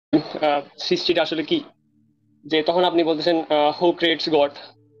সৃষ্টিটা আসলে কি, যে তখন আপনি বলতেছেন হু ক্রিয়েটস গড।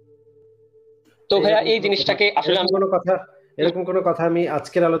 তো ভাইয়া এরকম এই কোনো কথা জিনিসটাকে আসলে এরকম আমি কোনো কথা এরকম কোনো কথা আমি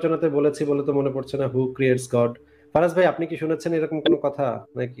আজকের আলোচনাতে বলেছি বলে তো মনে পড়ছে না, হু ক্রিয়েটস গড। ফারাজ ভাই, আপনি কি শুনেছেন এরকম কোনো কথা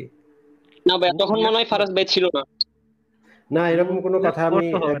নাকি? না ভাইয়া, হু তখন মনে ক্রিয়েটস হয় গড? ফারাজ ভাই ছিল না। না, হু এরকম কোনো কথা ক্রিয়েটস গড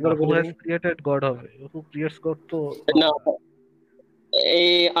আমি তো হবে না, একবার হু বলিনি। হ্যাজ ক্রিয়েটেড গড হবে। হু ক্রিয়েটস গড তো না, হবে না।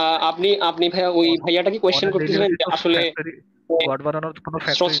 এই আপনি আপনি ভাইয়া ওই অন ভাইয়াটা কি কোয়েশ্চেন অনেক করতেছিলেন রিলিজিয়সই যে তো আসলে ফ্যাক্টরি, গড বানানোর কোনো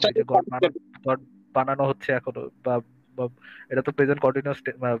ফ্যাক্টরি নেই স্রষ্টাকে যে গড বানানো হচ্ছে এখনো, বা বা এটা তো present continuous,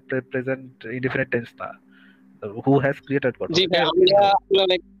 present indefinite tense না। হু হ্যাজ ক্রিয়েটেড গড জি হবে, ভাই, এরকম আমরা কিছু হবে। আসলে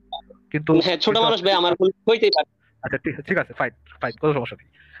অনেক, কিন্তু হ্যাঁ ছোট কিন্তু মানুষ আপনি ভাই, আমার ভুল হইতেই পারে। আচ্ছা, ঠিক ঠিক আছে, ফাইন ফাইন, কোনো সমস্যা নেই।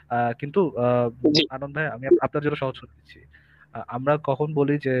 কিন্তু জি আনন্দ ভাই, আমি আপনার জন্য সহজ করে দিচ্ছি। আমরা কখন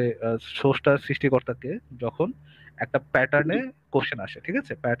বলি যে স্রষ্টার সৃষ্টিকর্তাকে, যখন একটা প্যাটার্নে কোশ্চেন আসে, ঠিক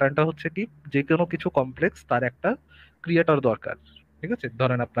আছে? প্যাটার্নটা হচ্ছে কি, যে কোনো কিছু কমপ্লেক্স তার একটা ক্রিয়েটর দরকার। ঠিক আছে,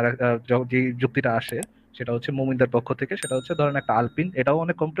 ধরেন আপনার যে যুক্তিটা আসে সেটা হচ্ছে মুমিনদের পক্ষ থেকে, সেটা হচ্ছে ধরেন একটা আলপিন, এটাও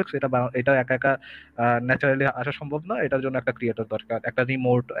অনেক কমপ্লেক্স, এটা একা একা ন্যাচারালি আসা সম্ভব না, এটার জন্য একটা ক্রিয়েটর দরকার, একটা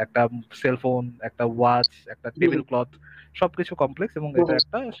রিমোট, একটা সেলফোন, একটা ওয়াচ, একটা টেবিল ক্লথ, সবকিছু কমপ্লেক্স, এবং এটা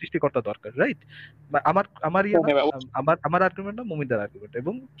একটা সৃষ্টিকর্তা দরকার, রাইট? আমার আমার ইয়ে হ্যাঁ না, ভাই, অবশ্যই। আমার আর্গুমেন্ট না, মুমিনদের আর্গুমেন্ট।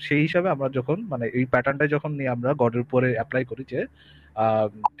 এবং সেই হিসাবে আমরা যখন মানে এই প্যাটার্নটা যখন নিয়ে আমরা গডের উপরে অ্যাপ্লাই করি যে আহ,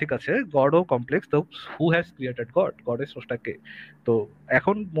 ঠিক আছে, গডও কমপ্লেক্স, তো হু হ্যাজ ক্রিয়েটেড গড, গডের স্রষ্টাকে। তো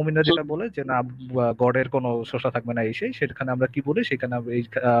এখন মুমিনরা যেটা বলে যে না, গডের কোনো স্রষ্টা থাকবে না, এই সেই, সেখানে আমরা কি বলি, সেখানে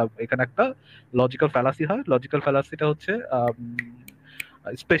এখানে একটা লজিক্যাল ফ্যালাসি হয়। লজিক্যাল ফ্যালাসিটা হচ্ছে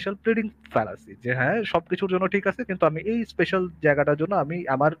স্পেশাল প্রিডিং ফ্যালাসি, যে হ্যাঁ সবকিছুর জন্য ঠিক আছে, কিন্তু আমি এই স্পেশাল জায়গাটার জন্য আমি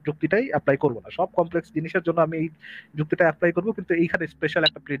আমার যুক্তিটাই অ্যাপ্লাই করব না, সব কমপ্লেক্স জিনিসের জন্য আমি এই যুক্তিটা অ্যাপ্লাই করব, কিন্তু এইখানে স্পেশাল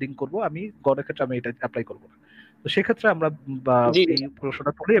একটা প্রিডিং করব, আমি গডের ক্ষেত্রে আমি এটা অ্যাপ্লাই করব না। তো সেক্ষেত্রে আমরা জি জি এই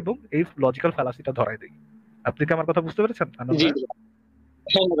প্রশ্নটা তুলি এবং এই লজিক্যাল ফ্যালাসিটা ধরাই দিই। আপনি কি আমার কথা বুঝতে পেরেছেন, আনন্দ জি ভাই? জি।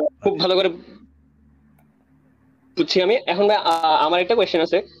 হ্যাঁ ভাই, খুব আচ্ছা। ভালো করে বুঝছি আমি। এখন ভাই, আমার একটা কোয়েশ্চেন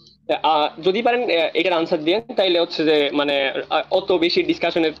আছে। যদি পারেন এটার আনসার দিয়ে, তাইলে হচ্ছে যে মানে অত বেশি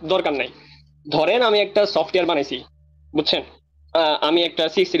ডিসকাশনের দরকার নাই। ধরেন আমি একটা সফটওয়্যার বানাইছি, বুঝছেন? আমি একটা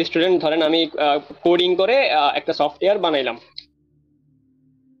সিক্স স্টুডেন্ট, ধরেন আমি কোডিং করে একটা সফটওয়্যার বানাইলাম।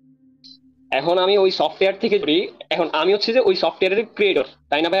 এখন আমি ওই সফটওয়্যার থেকে যদি, এখন আমি হচ্ছে যে ওই সফটওয়্যারের ক্রিয়েটর,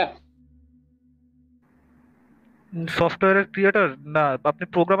 তাই না ভাইয়া? সফটওয়্যারের ক্রিয়েটর না, আপনি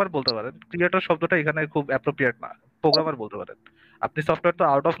প্রোগ্রামার বলতে পারেন, ক্রিয়েটর শব্দটা এখানে খুব অ্যাপ্রোপ্রিয়েট না, প্রোগ্রামার বলতে পারেন। আপনি সফটওয়্যার তো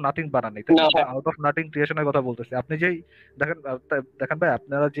আউট অফ নাথিং বানান, তাই না না? আমরা ভাইয়া। আউট অফ নাথিং ক্রিয়েশনের কথা বলতেছি। আপনি যেই দেখেন, দেখেন ভাই,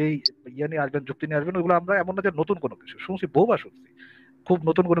 আপনারা যেই ইয়ে নিয়ে আসবেন, যুক্তি নিয়ে আসবেন, ওগুলো আমরা এমন না যে নতুন কোনো কিছু শুনছি, বহুবার শুনছি, খুব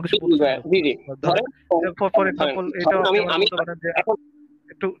নতুন কোনো কিছু জি জি বলতেছি ভাইয়া, এরকম জি না। জি। ধরেন, ধরেন ফর ধরেন এক্সাম্পল, এটাও ধরেন আপনি আমি আমার আমি বলতে পারেন যে এখন,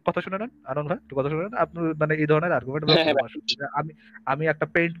 একটু কথা শুনে নেন আনন্দ ভাই, একটু কথা শুনে নেন। আপনি মানে এই ধরনের আর্গুমেন্ট আমরা হ্যাঁ হ্যাঁ ভাই। বহুবার শুনছি যে আমি আমি একটা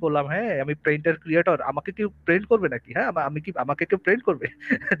পেইন্ট করলাম, হ্যাঁ আমি পেইন্টের ক্রিয়েটর, আমাকে কেউ পেইন্ট করবে নাকি? হ্যাঁ, আমি কি, আমাকে কেউ পেইন্ট করবে?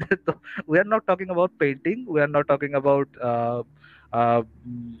 তো we are not talking about painting, we are not talking about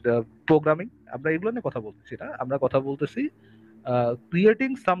programming. আমরা এগুলো নিয়ে কথা বলতেছি না, আমরা কথা বলতেছি creating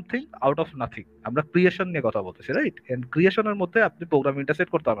something out of nothing. আমরা ক্রিয়েশন নিয়ে কথা বলতেছি, রাইট? এন্ড ক্রিয়েশনের মধ্যে আপনি প্রোগ্রামিংটা সেট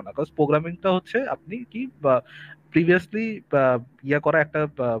করতে হবে না, কারণ প্রোগ্রামিংটা হচ্ছে আপনি কি প্রিভিয়াসলি ইয়া করা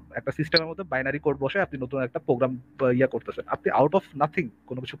একটা সিস্টেমের মধ্যে বাইনারি কোড বসে আপনি নতুন একটা প্রোগ্রাম ইয়া করতেছেন, আপনি আউট অফ নাথিং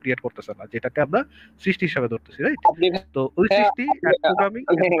কোনো কিছু ক্রিয়েট করতেছেন না, যেটাকে আমরা সৃষ্টি হিসাবে ধরতেছি, রাইট? আপনি তো ওই ভাইয়া, সৃষ্টি আপনি অ্যান্ড প্রোগ্রামিং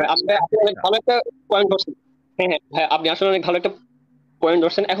হ্যাঁ হ্যাঁ, আপনি অনেক ভালো একটা পয়েন্ট ধরছেন। হ্যাঁ হ্যাঁ ভাই, আপনি আসলে অনেক ভালো একটা পয়েন্ট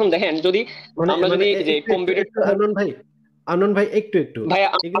ধরছেন। এখন দেখেন, যদি মানে আমরা মানে যদি যে একটু একটু কম্পিউটার, একটু আনন্দ ভাই একটু একটু ভাইয়া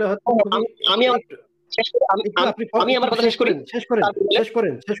এগুলো হচ্ছে খুবই আমি আমার একটু শেষ করি, একটু আপনি আমি একটু আমার কথা শেষ শেষ করি, করেন, শেষ করেন, তারপর বলেন। শেষ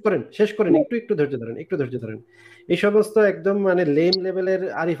করেন, শেষ করেন, শেষ করেন, একটু একটু ধৈর্য ধরেন, একটু ধৈর্য ধরেন। এই সমস্ত একদম মানে লেম লেভেলের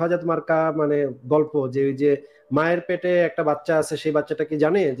আরিফ আজাদ মার্কা মানে গল্প, যে ওই যে মায়ের পেটে একটা বাচ্চা আছে, সেই বাচ্চাটা কি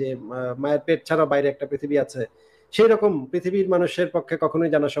জানে যে মায়ের পেট ছাড়া বাইরে একটা পৃথিবী আছে? সেই রকম পৃথিবীর মানুষের পক্ষে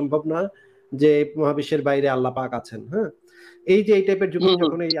কখনোই জানা সম্ভব না যে মহাবিশ্বের বাইরে আল্লাহ পাক আছেন। হ্যাঁ, এই যে এই টাইপের যুক্তি হম হম।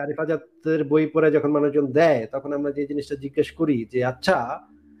 যখন এই আরিফ আজাদের বই পড়ে যখন মানুষজন দেয়, তখন আমরা যে জিনিসটা জিজ্ঞেস করি যে আচ্ছা,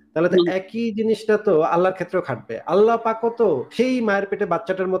 তাহলে তো হম। একই জিনিসটা তো আল্লাহর ক্ষেত্রেও খাটবে। আল্লাহ পাকও তো সেই মায়ের পেটে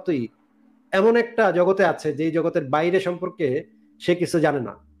বাচ্চাটার মতোই এমন একটা জগতে আছে, যেই জগতের বাইরে সম্পর্কে সে কিছু জানে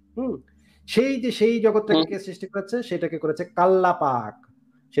না। হুম, সেই যে সেই জগৎটাকে হম। কে সৃষ্টি করেছে, সেটাকে করেছে কাল্লা পাক।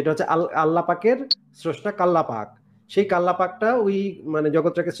 সেটা হচ্ছে আল্লাহ পাকের স্রষ্টা কাল্লা পাক। সেই কাল্লা পাকটা ওই মানে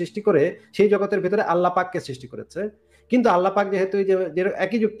জগৎটাকে সৃষ্টি করে সেই জগতের ভিতরে আল্লাহ পাককে সৃষ্টি করেছে। কিন্তু আল্লাহ পাক যেহেতু এই যে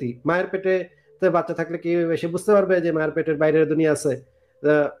একই যুক্তি, মায়ের পেটে বাচ্চা থাকলে কি সে বুঝতে পারবে যে মায়ের পেটের বাইরের দুনিয়া আছে?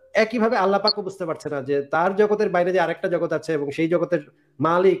 একইভাবে আল্লাহ পাকও বুঝতে পারছে না যে তার জগতের বাইরে যে আরেকটা জগৎ আছে, এবং সেই জগতের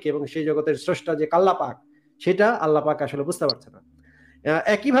মালিক এবং সেই জগতের স্রষ্টা যে কাল্লা পাক, সেটা আল্লাহ পাক আসলে বুঝতে পারছে না।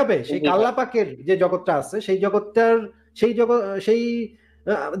 একইভাবে সেই জি ভাই। কাল্লা পাকের যে জগৎটা আছে, সেই জগৎটার সেই জগৎ সেই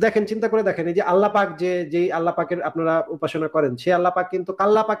দেখেন, চিন্তা করে দেখেন, এই যে আল্লাহ পাক, যে আল্লাহ পাকের আপনারা উপাসনা করেন, সে আল্লাহ পাক কিন্তু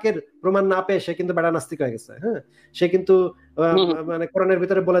কাল্লা পাকের প্রমাণ না পেয়ে সে কিন্তু বেড়া নাস্তিক হয়ে গেছে। হ্যাঁ, সে কিন্তু মানে কোরআনের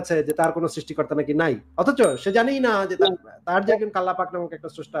ভিতরে বলেছে যে তার কোনো সৃষ্টিকর্তা নাকি নাই, অথচ সে জানেই না যে তার যে একজন কাল্লা পাক নামক একটা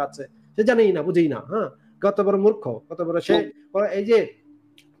স্রষ্টা আছে, সে জানেই না, বুঝেই না। হ্যাঁ, কত বড় মূর্খ, কত বড় সে। এই যে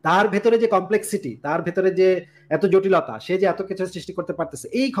তার ভেতরে যে কমপ্লেক্সিটি, তার ভেতরে যে এত জটিলতা, সে যে এত কিছু সৃষ্টি করতে পারতেছে,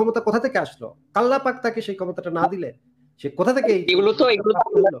 এই ক্ষমতা কোথা থেকে আসলো? কাল্লা পাক তাকে সেই ক্ষমতাটা না দিলে সে কোথা থেকে এগুলো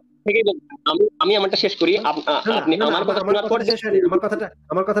আমি আমারটা শেষ করি, আপনি আমার কথা শোনার পর শেষ হয়নি,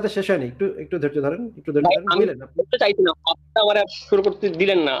 আমার কথাটা শেষ হয়নি, একটু ধৈর্য ধরেন, আমি বলতে চাইছি না, আপনি আমার শুরু করতে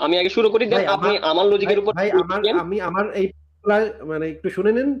দিলেন না, আমি আগে শুরু করি, দেন আপনি আমার লজিকের উপর। ভাই আমি আমার এই মানে একটু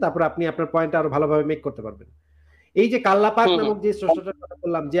শুনে নিন, তারপর আপনি আপনার পয়েন্ট আরো ভালোভাবে মেক করতে পারবেন। এই যে কাল্লা পাক নামক যে স্রষ্টাটার কথা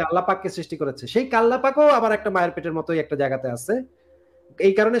বললাম, যে আল্লাহ পাককে সৃষ্টি করেছে, সেই কাল্লা পাকও আবার একটা মায়ের পেটের মতোই একটা জায়গাতে আছে।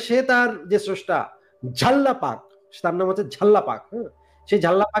 এই কারণে সে তার যে স্রষ্টা ঝাল্লা পাক, তার নাম হচ্ছে ঝাল্লা পাক। হ্যাঁ, সেই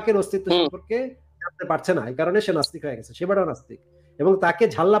ঝাল্লা পাকের অস্তিত্ব সম্পর্কে জানতে পারছে না, এই কারণে সে নাস্তিক হয়ে গেছে, সে বড় নাস্তিক। এবং তাকে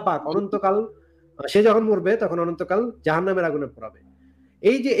ঝাল্লা পাক অনন্তকাল, সে যখন মরবে তখন অনন্তকাল জাহান্নামের আগুনে পোড়াবে।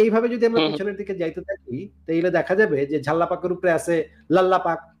 এই যে এইভাবে যদি আমরা পিছনের দিকে যাইতে থাকি, তাহলে দেখা যাবে যে ঝাল্লা পাকের উপরে আছে লাল্লা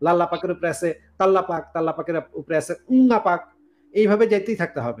পাক, লাল্লা পাকের উপরে আছে তাল্লা পাক, তাল্লা পাকের উপরে আছে উঙ্গা পাক, এইভাবে যাইতেই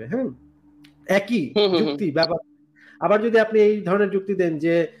থাকতে হবে। হ্যাঁ, একই যুক্তি ব্যাপার। আবার যদি আপনি এই ধরনের যুক্তি দেন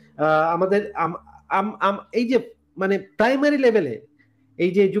যে আমাদের এই যে মানে প্রাইমারি লেভেলে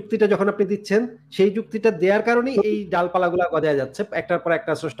এই যে যুক্তিটা যখন আপনি দিচ্ছেন, সেই যুক্তিটা দেওয়ার কারণেই এই ডালপালাগুলা গজায় যাচ্ছে, একটার পর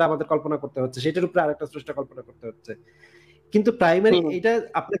একটা স্রষ্টা আমাদের কল্পনা করতে হচ্ছে, সেটার উপরে আরেকটা স্রষ্টা কল্পনা করতে হচ্ছে। কিন্তু প্রাইমারি এটা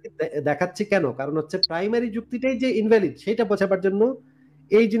আপনাকে দেখাচ্ছি কেন, কারণ হচ্ছে প্রাইমারি যুক্তিটাই যে ইনভ্যালিড সেটা বোঝাবার জন্য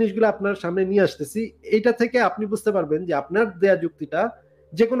এই জিনিসগুলো আপনার সামনে নিয়ে আসতেছি। এইটা থেকে আপনি বুঝতে পারবেন যে আপনার দেয়া যুক্তিটা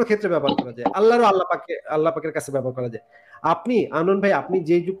যে কোনো ক্ষেত্রে ব্যবহার করা যায়, আল্লাহ পাকের কাছে ব্যবহার করা যায়। আপনি আনন্দ ভাই, আপনি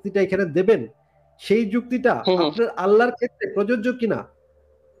যে যুক্তিটা এখানে দেবেন, সেই যুক্তিটা আপনার আল্লাহর ক্ষেত্রে প্রযোজ্য কিনা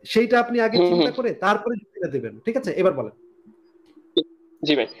সেইটা আপনি আগে চিন্তা করে তারপরে যুক্তিটা দেবেন। ঠিক আছে, এবার বলেন।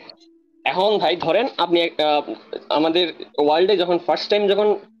 জি ভাই, এখন ভাই ধরেন আপনি আমাদের ওয়ার্ল্ডে যখন ফার্স্ট টাইম যখন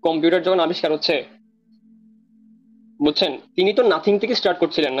কম্পিউটার যখন আবিষ্কার হচ্ছে, বুঝছেন, তিনি তো নাথিং থেকে স্টার্ট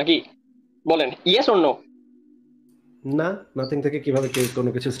করছিলেন নাকি? বলেন ইয়েস অর নো? না, নাথিং থেকে কিভাবে কেউ কোনো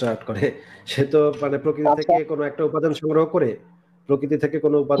কিছু স্টার্ট করে? সে তো মানে প্রকৃতি থেকে কোনো একটা উপাদান সংগ্রহ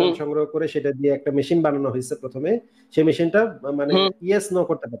করে, সেটা দিয়ে একটা মেশিন বানানো হয়েছে প্রথমে। সেই মেশিনটা মানে ইয়েস নো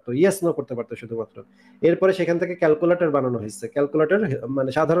করতে পারতো শুধুমাত্র। এরপরে সেখান থেকে ক্যালকুলেটর বানানো হয়েছে, ক্যালকুলেটর মানে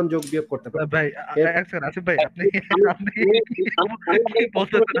সাধারণ যোগ বিয়োগ করতে পারতো। ভাই আসিফ ভাই, আপনি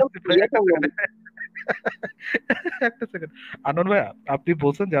একটা সেকেন্ড, আনন্দ ভাই, আপনি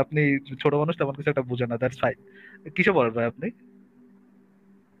বলছেন যে আপনি ছোট মানুষ, তেমন কিছু একটা বুঝেন না, দ্যাটস ফাইন। কিসে পড়েন ভাই আপনি?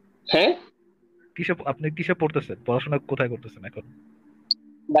 হ্যাঁ, আপনি কিসে পড়তেছেন? পড়াশোনা কোথায় করতেছেন এখন?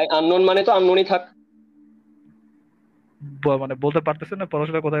 ভাই আননোন মানে তো আননোনই থাক, মানে বলতে পারতেছেন না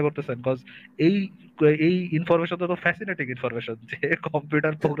পড়াশোনা কোথায় করতেছেন? কজ এই এই ইনফরমেশন তো ফ্যাসিনেটিং ইনফরমেশন যে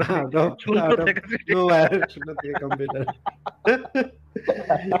কম্পিউটার প্রোগ্রামিং শূন্য থেকে কম্পিউটার।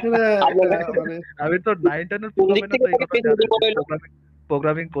 আমি তো 9-10 এর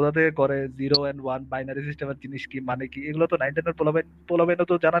প্রোগ্রামিং কোথা থেকে করে, 0 and 1 বাইনারি সিস্টেমের জিনিস কি, মানে কি, এগুলো তো 9-10 এর পোলাপাইনও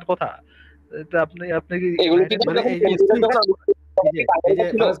তো জানার কথা। আপনি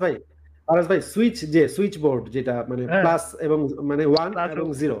ফারাজ ভাই, সুইচ বোর্ড যেটা মানে প্লাস এবং মানে 1 এবং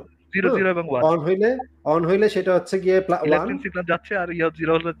 0 এবং 1 অন হইলে সেটা হচ্ছে গিয়ে 1 সিগন্যাল যাচ্ছে আর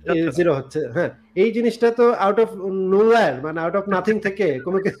 0 হচ্ছে। হ্যাঁ, এই জিনিসটা তো আউট অফ নোওয়্যার, মানে আউট অফ নাথিং থেকে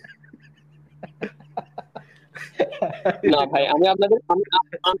কোনো না ভাই, আমি আপনাদের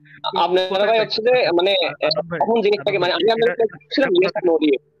ভাই হচ্ছে যে মানে এখন জিনিসটাকে মানে আমি আপনাদের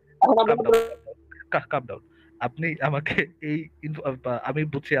কাম ডাউন। আপনি আমাকে এই আমি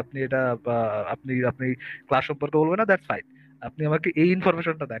বুঝছি আপনি এটা আপনি ক্লাস সম্পর্কে বলবেন না, দ্যাটস ফাইন। আপনি আমাকে এই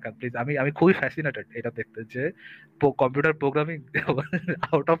ইনফরমেশনটা দেখান প্লিজ। আমি খুবই ফ্যাসিনেটেড এটা দেখতে যে computer programming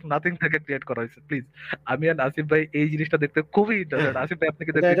out of nothing থেকে ক্রিয়েট করা হয়েছে। প্লিজ, আমি আর আসিফ ভাই এই জিনিসটা দেখতে খুবই ইন্টারেস্টেড। আসিফ ভাই, আপনি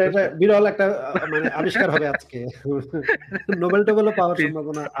কি দেখতে বিরল একটা মানে আবিষ্কার হবে আজকে, নোবেল টোবেলও পাওয়ার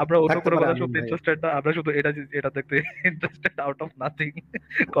সম্ভাবনা। আমরা অন্য কোনো কথা শুনতে ইন্টারেস্টেড না, আমরা শুধু এটা দেখতে interested, out of nothing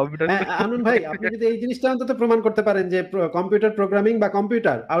computer. আনন্দ ভাই, আপনি যদি এই জিনিসটা অন্তত প্রমাণ করতে পারেন যে কম্পিউটার প্রোগ্রামিং বা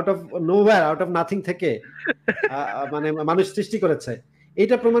computer out of nowhere, out of nothing থেকে মানে মানুষ সৃষ্টি করেছে,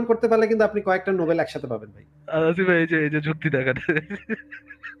 এটা প্রমাণ করতে পারলে কিন্তু আপনি কয়েকটা নোবেল একসাথে পাবেন ভাই। আসিফ ভাই, এই যে যুক্তি দেখান।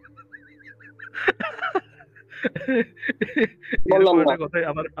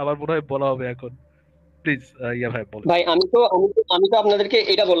 আমার মনে হয় বলা হবে এখন। প্লিজ ইয়া ভাই বলেন। ভাই আমি তো আপনাদেরকে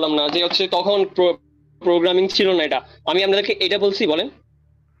এটা বললাম না যে হচ্ছে তখন প্রোগ্রামিং ছিল না, এটা আমি আপনাদেরকে এটা বলছি। বলেন,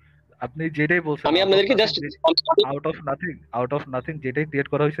 আপনি যেটাই বলছেন আমি আপনাদেরকে জাস্ট আউট অফ নাথিং যেটাই ক্রিয়েট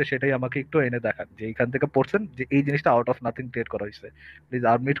করা হয়েছে সেটাই আমাকে একটু এনে দেখান যে এইখান থেকে পড়ছেন যে এই জিনিসটা আউট অফ নাথিং ক্রিয়েট করা হয়েছে। প্লিজ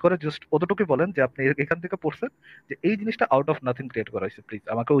আর্মিট করে জাস্ট অতটুকুই বলেন যে আপনি এখান থেকে পড়ছেন যে এই জিনিসটা আউট অফ নাথিং ক্রিয়েট করা হয়েছে, প্লিজ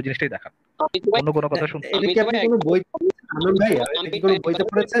আমাকে ওই জিনিসটাই দেখান, আমি তো ভাই অন্য কোনো কথা শুনতে এটা আমি কি তো আপনি ভাই কোনো একদম বই, আনন্দ ভাই এটা আমি কি তো কোনো বইতে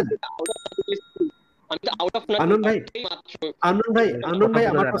একবারে পড়েছেন? আমি তো আউট অফ নাথিং আনন্দ ভাই, মাত্র আনন্দ ভাই, আনন্দ কথা ভাই,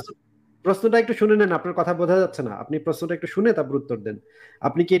 বোঝা আমার যায় না। প্রশ্নটা একটু শুনে নেন, আপনার কথা বোঝা যাচ্ছে না, আপনি প্রশ্নটা একটু শুনে তারপর উত্তর দেন।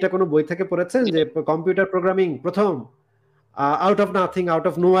 আপনি কি এটা কোনো বই থেকে পড়েছেন জি যে কম্পিউটার প্রোগ্রামিং প্রথম out of nothing, out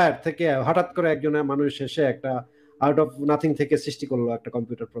of নোয়ার থেকে হঠাৎ করে একজন মানুষ এসে একটা আউট অফ নাথিং থেকে সৃষ্টি করলো একটা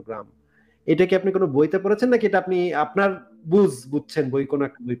কম্পিউটার প্রোগ্রাম? এটা কি আপনি কোনো বইতে পড়েছেন নাকি এটা আপনি আপনার বুঝছেন বই, কোনো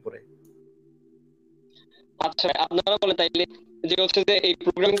একটা বই পড়ে? আচ্ছা আপনারা বলেন তাইলে যে হচ্ছে যে এই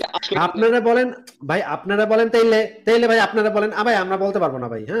প্রোগ্রামিংটা আসলে আপনারা বলেন ভাই, আপনারা বলেন তাইলে, তাইলে ভাই আপনারা বলেন। ভাই আমরা বলতে পারবো না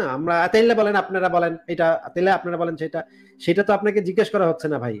ভাই, হ্যাঁ আমরা তাইলে বলেন, আপনারা বলেন এটা, তাইলে আপনারা বলেন সেটা। সেটা তো আপনাকে জিজ্ঞেস করা হচ্ছে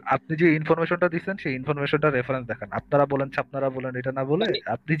না ভাই। আপনি যে ইনফরমেশনটা দিচ্ছেন সেই ইনফরমেশনটা রেফারেন্স দেখান, আপনারা বলেন ছাপনারা বলেন এটা না বলে মানে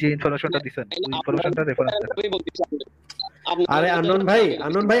আপনি যে ইনফরমেশনটা দিচ্ছেন তাইলে ওই আপনারা ইনফরমেশনটা রেফারেন্স দেখান। আমি বলতেছি আপনারা আরে আনন্দ ভাই,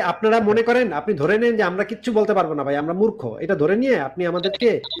 আনন্দ ভাই, আপনারা মনে করেন, আপনি ধরে নেন যে আমরা কিচ্ছু বলতে পারবো না ভাই, আমরা মূর্খ, এটা ধরে নিয়ে আপনি আমাদেরকে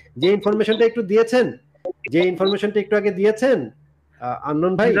যে ইনফরমেশনটা একটু দিয়েছেন, যে ইনফরমেশনটা একটু আগে দিয়েছেন,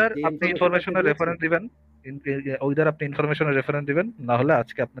 আনন্দ ভাই ইদার যে আপনি ইনফরমেশনটা আগে ইনফরমেশনের দিয়েছেন, রেফারেন্স দিবেন, ওইদার আপনি ইনফরমেশনের রেফারেন্স দিবেন, না হলে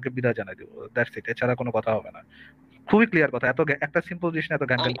আজকে আপনাকে বিদায় জানাই দেবো, দ্যাটস ইট, এছাড়া কোনো কথা হবে না। খুবই ক্লিয়ার কথা, একটা সিম্পল জিনিস নিয়ে এত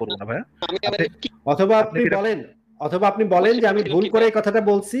জ্ঞান জ্ঞান করবো না ভাইয়া। আমি আপনি অথবা আপনি আপনি কি এটা বলেন, অথবা আপনি বলেন যে আমি ভুল করে এই কথাটা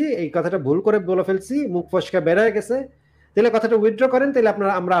বলছি, এই কথাটা ভুল করে বলে ফেলছি, মুখ ফসকা বের হয়ে গেছে, তাহলে কথাটা উইথড্র করেন, তাহলে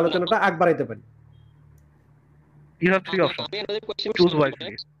আপনারা আমরা আলোচনাটা আগ বাড়াইতে পারি। ইউ হ্যাভ থ্রি আমি অপশন, আমি আপনাদের কোশ্চেন চুজ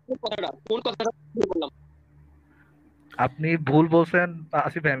ওয়াইজলি। কোন কথাটা ভুল বললাম? আপনি ভুল বলছেন,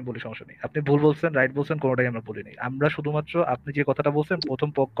 আসিফ ভাই আমি বলি সমস্যা নেই, আপনি ভুল বলছেন রাইট বলছেন কোনোটাই আমরা বলিনি, আমরা শুধুমাত্র আপনি যে কথাটা বলছেন প্রথম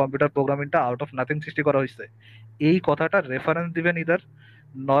কম্পিউটার প্রোগ্রামিংটা আউট অফ নাথিং সৃষ্টি করা হয়েছে এই কথাটা রেফারেন্স দিবেন ইদার,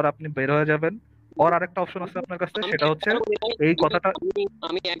 নর আপনি বের হয়ে যাবেন, আর আরেকটা অপশন আছে আপনার কাছে আমি সেটা হচ্ছে একবারও বলি নাই এই কথাটা।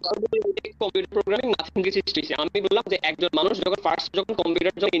 আমি একবার বলি কম্পিউটার প্রোগ্রামিং নাথিং কিছু সৃষ্টি। আমি বললাম যে একজন মানুষ যখন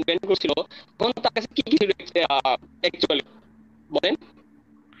কম্পিউটার যখন ইনভেন্ট করছিল তখন তার কাছে কি কি ছিল অ্যাকচুয়ালি বলেন।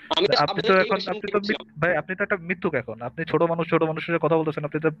 আমি তো আপনি তো আপনাদেরকে এই এখন কোশ্চেন আপনি তো করছিলাম। ভাই আপনি তো একটা মিথ্যুক, এখন আপনি ছোট মানুষের কথা বলতেছেন,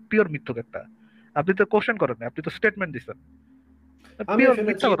 আপনি তো পিওর মিথ্যুক একটা, আপনি তো কোশ্চেন করেন না, আপনি তো স্টেটমেন্ট দিচ্ছেন, আমিও পিওর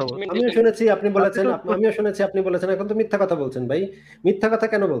মিথ্যা শুনেছি, কথা বলছেন আমিও শুনেছি আপনি আপনি বলেছেন, তো। আমিও শুনেছি আপনি বলেছেন, এখন তো মিথ্যা কথা বলছেন ভাই। মিথ্যা কথা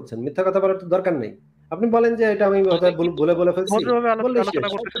কেন বলছেন? মিথ্যা কথা বলার তো দরকার নেই। আপনি বলেন যে এটা আমি হয়তো আমি কিন্তু বলে বলে ফেলছি, ভদ্রভাবে বললেই আলোচনা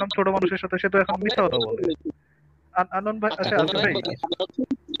শেষ। করতেছিলাম ছোট মানুষের সাথে, সে তো এখন মিথ্যা কথা বলে। আনন্দ ভাই, আচ্ছা আচ্ছা আসিফ আপনারা ভাই।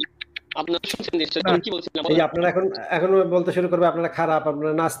 আপনারা শুনছেন নিশ্চয়ই না আমি কি বলছিলাম এই যে বলেন। আপনারা এখন এখন বলতে শুরু করবে আপনারা খারাপ,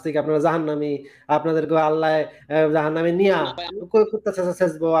 আপনারা নাস্তিক, আপনারা জাহান্নামী, আপনাদেরকে আল্লাহ জাহান্নামে নিয়া না ভাই কুত্তা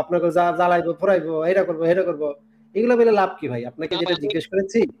ছেঁচবো, আপনাকে জ্বালাইবো, পোড়াইবো, এটা করবো, এটা করবো। এগুলো বলে লাভ কি ভাই? আপনাকে না ভাই যেটা আমি জিজ্ঞেস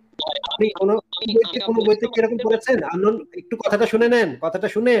করেছি, আপনি আমি কোনো আমি বইতে, আমি কোনো আপনাদের বইতে সাথে কিরকম পড়েছেন? আনন্দ, একটু কথাটা শুনে নেন, কথাটা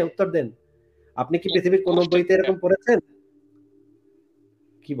শুনে উত্তর দেন। আপনি কি পৃথিবীর কোনো সমস্যা বইতে এরকম পড়েছেন?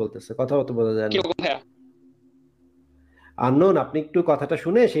 কি বলতেছে, কথা অত বোঝা যায় না। কিরকম ভাইয়া? আননোন, আপনি একটু কথাটা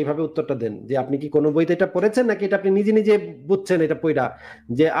শুনে সেইভাবে উত্তরটা দেন যে আপনি কি কোনো বইতে এটা পড়েছেন নাকি এটা আপনি নিজে নিজে বুঝছেন এটা পড়া,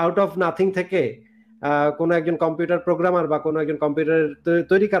 যে আউট অফ নাথিং থেকে কোনো একজন কম্পিউটার প্রোগ্রামার বা কোনো একজন কম্পিউটার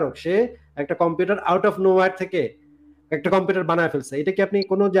তৈরিকারক সে একটা কম্পিউটার আউট অফ নোওয়্যার থেকে একটা কম্পিউটার বানায় ফেলছে, এটা কি আপনি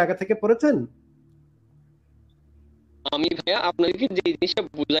কোনো জায়গা থেকে পড়েছেন? আমি ভাইয়া আপনাদেরকে যে জিনিসটা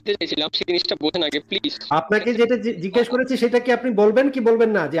বোঝাতে চাইছিলাম সেই জিনিসটা বোঝেন আগে প্লিজ। ঠিক আপনাকে আছে যেটা জিজ্ঞেস করেছি সেটা কি আপনি বলবেন কি বলবেন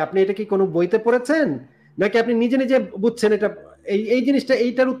না, যে আপনি এটা কি কোনো বইতে পড়েছেন নাকি আপনি নিজে নিজে বুঝছেন এটা? এই এই জিনিসটা,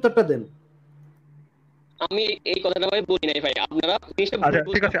 এইটার উত্তরটা দেন। আমি এই কথাটা ভাই বলি নাই ভাই, আপনারা জিনিসটা ভুল আচ্ছা ঠিক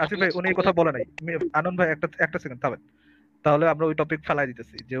বুঝছেন। আছে আসিফ আমরা ভাই, উনি এই কথা আমরা বলে নাই। আনন্দ ভাই একটা একটা সেকেন্ড থামেন, তাহলে আমরা ওই টপিক ফেলাই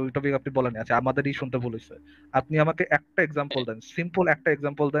দিতেছি যে ওই টপিক আপনি বলেন, আচ্ছা আমাদেরই শুনতে ভুল হয়েছে। আপনি আমাকে একটা এক্সাম্পল দেন, সিম্পল একটা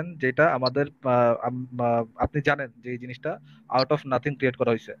এক্সাম্পল দেন যেটা আমাদের আপনি জানেন যে এই জিনিসটা আউট অফ নাথিং ক্রিয়েট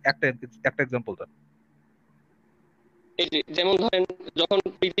করা হয়েছে, একটা একটা এক্সাম্পল দেন। এই যে যেমন ধরেন যখন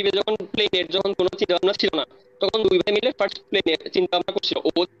পৃথিবীতে যখন প্লেনের যখন কোনো চিন্তা ভাবনা ছিল না তখন দুই ভাই মিলে ফার্স্ট প্লেনের চিন্তা ভাবনা করছিল,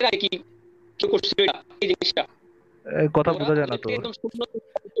 ওদের আর কি কেউ করছিল এই জিনিসটা। কথা ওরা বোঝা যায় না ওদের তো। থেকে একদম শূন্য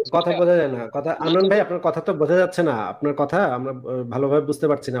কথা বোঝা যায় না, কথা আনন্দ ভাই আপনার কথা তো বোঝা যাচ্ছে না, আপনার কথা আমরা ভালোভাবে বুঝতে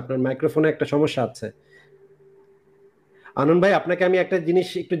পারছি না, আপনার মাইক্রোফোনে একটা সমস্যা আছে। আনন্দ ভাই আপনাকে আমি একটা জিনিস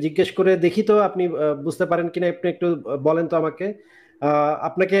একটু জিজ্ঞেস করে দেখি তো, আপনি বুঝতে পারেন কিনা, আপনি একটু বলেন তো আমাকে।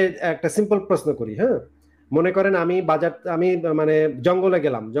 আপনাকে একটা সিম্পল প্রশ্ন করি, হ্যাঁ? মনে করেন আমি মানে জঙ্গলে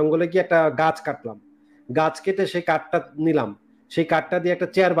গেলাম, জঙ্গলে গিয়ে একটা গাছ কাটলাম, গাছ কেটে সেই কাঠটা নিলাম, সেই কাঠটা দিয়ে একটা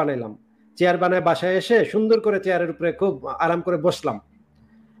চেয়ার বানাইলাম, চেয়ার বানায় বাসায় এসে সুন্দর করে চেয়ারের উপরে খুব আরাম করে বসলাম।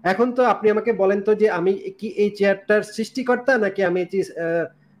 এখন তো আপনি আমাকে বলেন তো যে আমি কি এই চেয়ারটার সৃষ্টিকর্তা নাকি আমি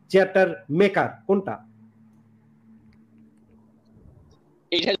চেয়ারটার মেকার, কোনটা?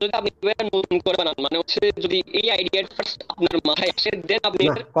 এইটা যদি আপনি এবার নতুন করে বানান, মানে হচ্ছে যদি এই আইডিয়াটা ফার্স্ট আপনার মাথায় আসে, দেন আপনি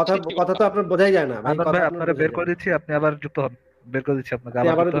না, এটা কথা সৃষ্টি কথা করতে তো পারেন। আপনার বোঝাই যায় না ভাই, আনন্দ কথা ভাই আপনার আপনারা বোঝাই বের যায় করে না। দিচ্ছি, আপনি আবার যুক্ত হন। বের করে দিচ্ছি আপনাকে, আপনি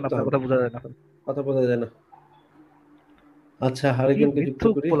আবার আবারও যুক্ত হন, যুক্ত আপনার হন, কথা বোঝা যায় না। কথা বোঝা যায় না। আচ্ছা, কি আরেকজনকে যুক্ত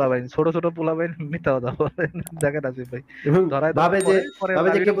মিথ্যুক করি। পোলাপাইন, ছোট ছোট পোলাপাইন মিথ্যা কথা বলে। দেখেন আসিফ ভাই, এবং ধরায় দেওয়ার ভাবে যে, পরে পরে ভাবে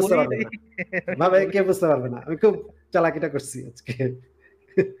যে আমি কেউ এটা বুঝতে বলি পারবে নাই। না, ভাবে বলি কেউ বুঝতে পারবে না, আমি খুব চালাকিটা করছি আজকে।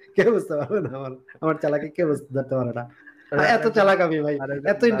 কেউ বুঝতে পারবে না, আমার আমার চালাকি কেউ ধরতে পারে না। এত আরেকজন, চালাক আমি ভাই, আরেকজন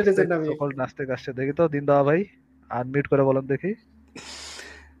এত নাস্তিক, ইন্টেলিজেন্ট আমি। সকল নাস্তিক আসছে, দেখি তো দিন দাওয়া ভাই, আনমিউট করে বলেন দেখি।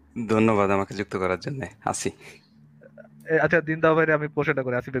 ধন্যবাদ আমাকে যুক্ত করার জন্য। আসি। আচ্ছা দিন দাওয়া ভাই, আমি প্রশ্নটা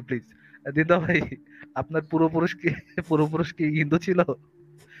করি আসিফ ভাই প্লিজ। দিন দাওয়া ভাই, আপনার পূর্বপুরুষ কি, পূর্বপুরুষ কি হিন্দু ছিল,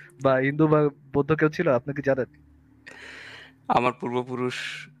 বা হিন্দু বা বৌদ্ধ কেউ ছিল, আপনি কি জানেন? আমার পূর্বপুরুষ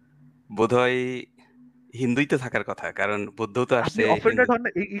বোধহয় হিন্দুই তো থাকার কথা, কারণ বৌদ্ধ তো আপনি আসছে অফেন্ডেড হিন্দু। হন না?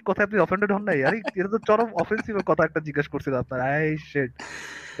 এই কথা আপনি অফেন্ডেড হন নাই? আরে এটা তো চরম অফেন্সিভ কথা একটা জিজ্ঞেস করছিল আপনার। এই শিট,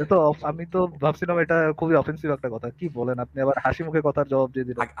 এটা তো আমি তো ভাবছিলাম এটা খুবই অফেন্সিভ একটা কথা। কি বলেন আপনি, আবার হাসি মুখে কথার জবাব দিয়ে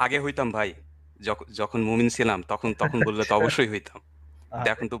দিলেন। আগে হইতাম ভাই, যখন মুমিন ছিলাম তখন তখন বললে তো আচ্ছা, অবশ্যই হইতাম। কিন্তু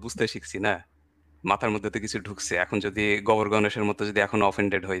আরে এখন তো বুঝতে শিখছি না, মাথার মধ্যে তো কিছু ঢুকছে। এখন যদি গোবর গণেশের মতো যদি এখন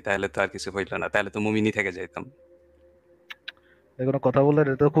অফেন্ডেড হই, তাহলে তো আর কিছু হইলো না, তাহলে তো মুমিনই থেকে যাইতাম। এগুলো কথা বললেন,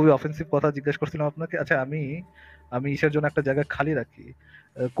 এটা তো খুবই অফেন্সিভ কথা জিজ্ঞেস করছিলাম আপনাকে। আচ্ছা আমি আমি ইসের জন্য একটা জায়গা খালি রাখি,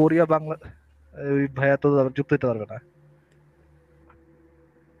 কোরিয়া বাংলা। ওই ভাইয়া তো আবার যুক্ত হতে পারবে না।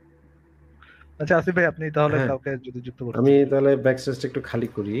 আচ্ছা আসিফ ভাই, আপনি তাহলে হ্যাঁ, কাউকে যদি যুক্ত করতে আমি চান। তাহলে ব্যাক স্পেসটা একটু খালি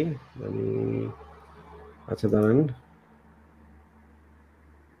করি। আমি, আচ্ছা দাঁড়ান।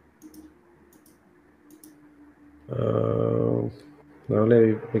 আহ, তাহলে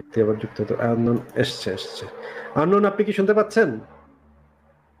ওই ব্যক্তি আবার যুক্ত হতে, আননোন এসছে। আননোন, আপনি কি শুনতে পাচ্ছেন?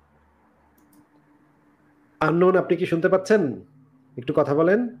 আননোন, আপনি কি শুনতে পাচ্ছেন? একটু কথা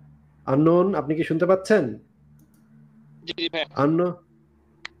বলেন। আননোন, আপনি কি শুনতে পাচ্ছেন? জি জি ভাই। আননোন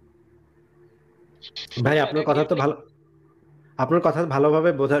ভাই, আপনার কথা তো ভালো, আপনার কথা ভালোভাবে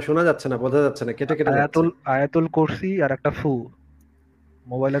শোনা যাচ্ছে না, বোঝা যাচ্ছে না, কেটে কেটে যাচ্ছে। আয়াতুল আয়াতুল কুরসি আর একটা ফু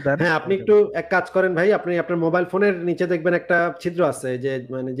মোবাইলে দেন, হ্যাঁ, আপনি হয়ে একটু যাবে। এক কাজ করেন ভাই, আপনি আপনার মোবাইল ফোনের নিচে দেখবেন একটা ছিদ্র আছে, যে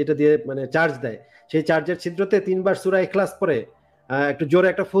মানে যেটা দিয়ে মানে চার্জ দেয়, সেই চার্জের ছিদ্রতে 3 বার সূরা ইখলাস পড়ে একটু জোরে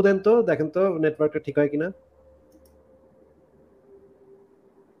একটা ফু দেন তো, দেখেন তো নেটওয়ার্কটা ঠিক হয় কিনা।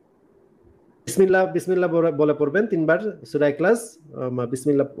 বিসমিল্লাহ বিসমিল্লাহ বলে পড়বেন 3 বার সূরা ইখলাস,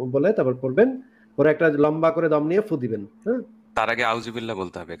 বিসমিল্লাহ বলে তারপর পড়বেন, পরে একটা লম্বা করে দম নিয়ে ফু দিবেন। হ্যাঁ। তার আগে আউজুবিল্লাহ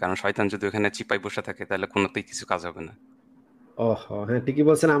বলতে হবে, কারণ শয়তান যদি ওখানে চিপাই বসে থাকে তাহলে কোনোতেই কিছু কাজ হবে না। ওহ, হ্যাঁ ঠিকই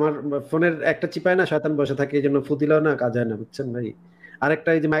বলছেন, আমার ফোনের একটা চিপায় না শয়তান বসে থাকে, এই জন্য ফু দিলেও না কাজ হয় না, বুঝছেন ভাই। আরেকটা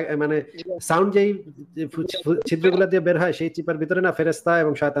এই যে মানে সাউন্ড যেই যে ছিদ্রগুলা দিয়ে বের হয়, সেই চিপার ভিতরে না ফেরেশতা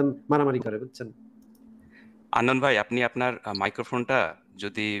এবং শয়তান মারামারি করে, বুঝছেন। আনন্দ ভাই, আপনি আপনার মাইক্রোফোনটা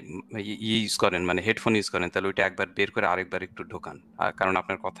যদি ইউজ করেন, মানে হেডফোন ইউজ করেন, তাহলে ওইটা একবার বের করে আরেকবার একটু ঢোকান। কারণ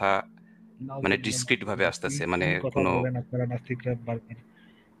আপনার কথা মানে নাউজুবিল্লাহ, ডিসক্রিট ভাবে নাউজুবিল্লাহ, কি আসতেছে, কি মানে কথা কোনো বলেন আপনারা নাস্তিকরা বারবার,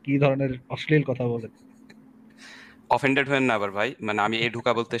 কি ধরনের অশ্লীল কথা বলেন। অফেন্ডেড হবেন না আবার ভাই, মানে আমি এ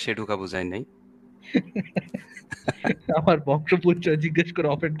ঢুকা বলতে সে ঢুকা বুঝাই নাই। আমার বংশ পরিচয় জিজ্ঞেস করে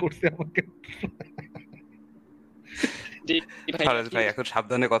অফেন্ড করছে আমাকে। জি ভাই ফারাজ কি ভাই, এখন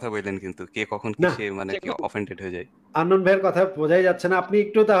সাবধানে কথা বললেন, কিন্তু কে কখন না, কিসে মানে কি যেগুলো- অফেন্ডেড হয়ে যায়। আনন্দ ভাইয়ের কথা বোঝাই যাচ্ছে না, আপনি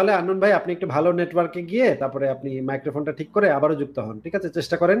একটু তাহলে আনন্দ ভাই, আপনি একটু ভালো নেটওয়ার্কে গিয়ে তারপরে আপনি মাইক্রোফোনটা ঠিক করে আবারও যুক্ত হন, ঠিক আছে?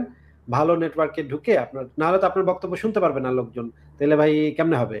 চেষ্টা করেন ভালো নেটওয়ার্কে ঢুকে, আপনার নাহলে তো আপনার বক্তব্য শুনতে পারবে না লোকজন, তাহলে ভাই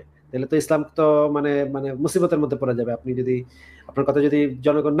কেমনে হবে? তাহলে তো ইসলাম তো মানে মানে মুসিবতের মধ্যে পড়ে যাবে, আপনি যদি আপনার কথা যদি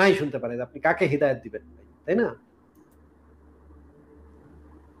জনগণ নাই শুনতে পারে, আপনি কাকে হিদায়াত দিবেন ভাই, তাই না?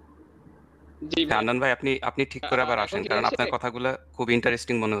 জি হ্যাঁ ভাই। আনন্দ ভাই, আপনি আপনি ঠিক করে আবার এখন আসেন, ঠিক কারণ আছে। আপনার কথাগুলো খুব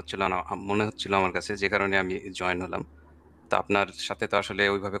ইন্টারেস্টিং মনে হচ্ছিল আমার কাছে, যে কারণে আমি জয়েন হলাম। তো আপনার সাথে তো আসলে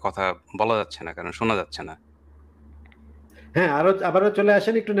ওইভাবে কথা বলা যাচ্ছে না, কারণ শোনা যাচ্ছে না। হ্যাঁ, আবারও চলে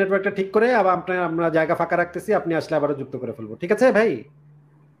আসেন একটু নেটওয়ার্কটা ঠিক করে, আবার আমরা জায়গা ফাঁকা রাখতেছি, আপনি আসলে আবারও যুক্ত করে ফেলবো, ঠিক আছে ভাই?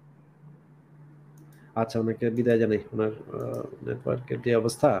 আচ্ছা, ওনাকে বিদায় জানাই, ওনার নেটওয়ার্কের যে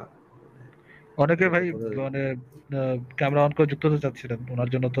অবস্থা। অনেকে ভাই মানে ক্যামেরা অন করে যুক্ত হতে চাচ্ছিলেন, ওনার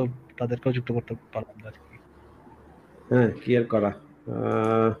জন্য তো তাদেরকেও যুক্ত করতে পারলাম না আর কি। হ্যাঁ, কি আর করা।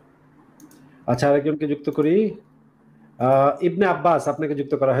 আচ্ছা, আরেকজনকে যুক্ত করি। ইবনে আব্বাস, আপনাকে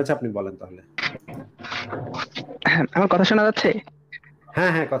যুক্ত করা হয়েছে, আপনি বলেন তাহলে। হ্যাঁ, আমার কথা শোনা যাচ্ছে?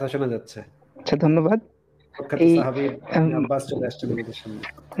 হ্যাঁ হ্যাঁ, কথা শোনা যাচ্ছে। আচ্ছা, ধন্যবাদ। প্রখ্যাত এই সাহাবী ইবনে আব্বাস চলে আসছেন আমাদের সামনে।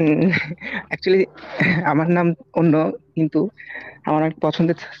 অ্যাকচুয়ালি আমার নাম অন্য, কিন্তু আমার অনেক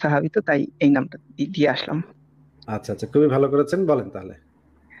পছন্দের সাহাবী, তো তাই এই নামটা দিয়ে আসলাম। আচ্ছা আচ্ছা, খুবই ভালো করেছেন, বলেন তাহলে।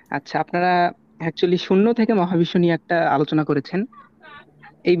 আচ্ছা, আপনারা অ্যাকচুয়ালি শূন্য থেকে মহাবিশ্ব নিয়ে একটা আলোচনা করেছেন,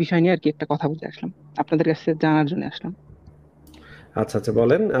 এই বিষয় নিয়ে আর কি একটা কথা বলতে আসলাম, আপনাদের কাছে জানার জন্য আসলাম। আচ্ছা আচ্ছা,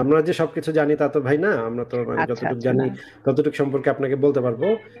 বলেন। আমরা যে সবকিছু জানি তা তো ভাই না, আমরা তো মানে আচ্ছা যতটুকু আচ্ছা, জানি না ততটুকু সম্পর্কে আপনাকে বলতে পারবো,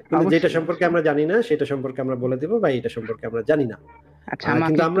 কিন্তু যেটা অবশ্যই সম্পর্কে অবশ্যই। আমরা জানি না সেটা সম্পর্কে আমরা বলে দিব, ভাই এটা সম্পর্কে আমরা জানি না। আচ্ছা আমাকে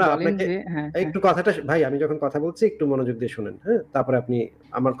কিন্তু একটু আমরা বলেন আপনাকে যে, হ্যাঁ হ্যাঁ একটু কথাটা, ভাই আমি যখন কথা বলছি একটু মনোযোগ দিয়ে শুনেন, হ্যাঁ, তারপরে আপনি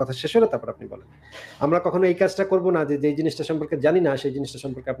আমার কথা শেষ হলে তারপর আপনি বলেন। আমরা কখনো এই কাজটা করব না যে যেই জিনিসটা সম্পর্কে জানি না সেই জিনিসটা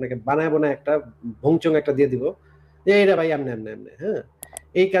সম্পর্কে আপনাকে বানায় বানায় একটা ভংচং একটা দিয়ে দিব যে এইটা ভাই এমনি এমনি এমনি, হ্যাঁ।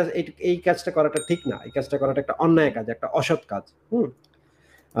 এই কাজটা করাটা ঠিক না, এই কাজটা করাটা একটা অন্যায় কাজ, একটা অসৎ কাজ।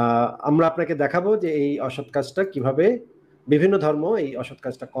 আমরা আপনাকে দেখাবো যে এই অসৎ কাজটা কিভাবে বিভিন্ন ধর্ম এই অসৎ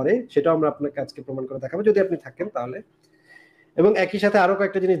কাজটা করে, সেটাও আমরা আপনাকে আজকে প্রমাণ করে দেখাবো যদি আপনি থাকেন তাহলে। এবং একই সাথে আরো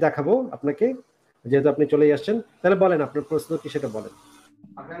কয়েকটা জিনিস দেখাবো আপনাকে, যেহেতু আপনি চলেই আসছেন। তাহলে বলেন আপনার প্রশ্ন কি সেটা বলেন।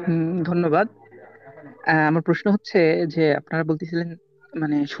 ধন্যবাদ। আমার প্রশ্ন হচ্ছে যে আপনারা বলতেছিলেন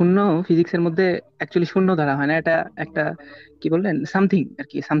মানে শূন্য ফিজিক্সের মধ্যে অ্যাকচুয়ালি শূন্য ধরা হয় না, এটা একটা কি বললেন সামথিং আর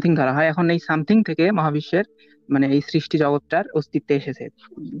কি, সামথিং ধরা হয়। এখন এই সামথিং থেকে মহাবিশ্বের মানে এই সৃষ্টি জগৎটার অস্তিত্বে এসেছে,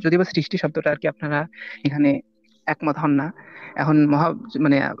 যদিও বা সৃষ্টি শব্দটা আর কি আপনারা এখানে একমত হন না। এখন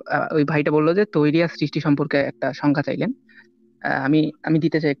মানে ওই ভাইটা বললো যে তৈরি আর সৃষ্টি সম্পর্কে একটা সংখ্যা চাইলেন। আমি আমি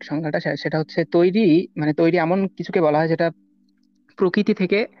দিতে চাই একটা সংখ্যাটা, সেটা হচ্ছে তৈরি। মানে তৈরি এমন কিছুকে বলা হয় যেটা প্রকৃতি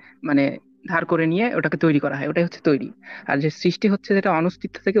থেকে মানে ধার করে নিয়ে ওটাকে তৈরি করা হয়, ওটাই হচ্ছে তৈরি। আর যে সৃষ্টি হচ্ছে যেটা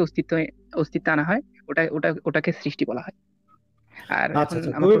অনস্তিত্ব থেকে অস্তিত্ব আনা হয়, ওটাকে সৃষ্টি বলা হয়। আর আচ্ছা এখন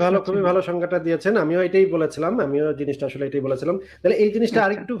আচ্ছা, আমার খুবই প্রশ্ন ভালো, হচ্ছে, খুবই ভালো সংজ্ঞাটা দিয়েছেন। আমিও এটাই বলেছিলাম, আমিও জিনিসটা আসলে এটাই বলেছিলাম। তাহলে এই জিনিসটা আচ্ছা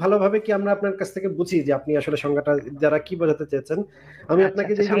আরেকটু ভালোভাবে কি আমরা আপনার কাছ থেকে বুঝি যে আপনি আসলে সংজ্ঞাটা যারা কি বোঝাতে চেয়েছেন। আমি আচ্ছা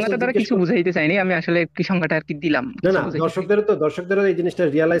আপনাকে আচ্ছা, যে জিনিসটা সংজ্ঞাটা দ্বারা জিজ্ঞেস কিছু করছি, বুঝাইতে চাইনি আমি, আসলে কি সংজ্ঞাটা আর কি দিলাম, না কিছু না, বুঝাইতে চাইনি। দর্শকদেরও এই জিনিসটা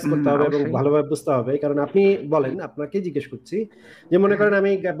রিয়ালাইজ করতে হবে এবং অবশ্যই। ভালোভাবে বুঝতে হবে। কারণ আপনি বলেন, আপনাকে জিজ্ঞেস করছি যে মনে হ্যাঁ। করেন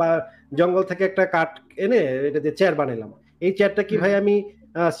আমি বা জঙ্গল থেকে একটা কাঠ এনে এটা দিয়ে চেয়ার বানাইলাম, এই চেয়ারটা কি হুম। ভাই আমি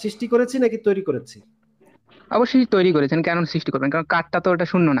সৃষ্টি করেছি নাকি তৈরি করেছি? অবশ্যই তৈরি করেছেন, কেন সৃষ্টি করবেন, কারণ কাঠটা তো ওটা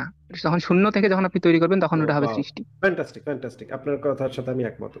শূন্য না, তখন শূন্য থেকে যখন আপনি তৈরি করবেন তখন ওটা হবে সৃষ্টি। ফ্যান্টাস্টিক, ফ্যান্টাস্টিক, আপনার কথার সাথে আমি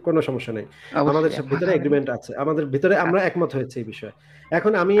একমত, কোনো সমস্যা নেই। আমাদের অবশ্যই একমত ভিতরে হবেন। এগ্রিমেন্ট আছে, আমাদের ভিতরে আমরা আচ্ছা একমত হয়েছে এই বিষয়ে।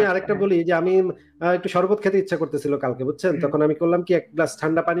 এখন আমি আচ্ছা। আরেকটা হ্যাঁ। বলি যে আমি একটু শরবত খেতে ইচ্ছা করতেছিল কালকে, বুঝছেন, হুম। তখন আমি করলাম কি এক গ্লাস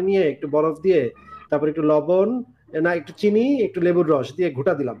ঠান্ডা পানি নিয়ে একটু বরফ দিয়ে তারপর একটু লবণ, না একটু চিনি, একটু লেবুর রস দিয়ে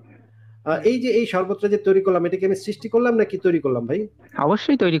ঘুটা দিলাম। হুম। এই যে এই শরবতটা যে তৈরি করলাম, এটা কি আমি সৃষ্টি করলাম নাকি তৈরি করলাম ভাই?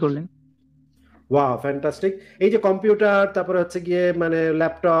 অবশ্যই তৈরি করলেন। Wow, fantastic. এই যে কম্পিউটার, তারপরে হচ্ছে গিয়ে মানে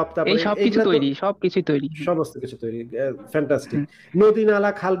ল্যাপটপ, এই তারপরে সবকিছু এইগুলা তো তৈরি, সবকিছুই তৈরি। হুম। সমস্ত কিছু তৈরি। ফ্যান্টাস্টিক। হুম। নদী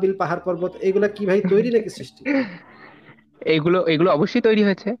নালা খাল বিল পাহাড় পর্বত এগুলা কি ভাই তৈরি নাকি সৃষ্টি? এগুলো এগুলো অবশ্যই তৈরি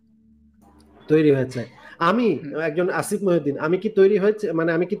হয়েছে। তৈরি হয়েছে। আমি হুম। একজন আসিফ মহিউদ্দিন, আমি কি তৈরি হয়েছে, মানে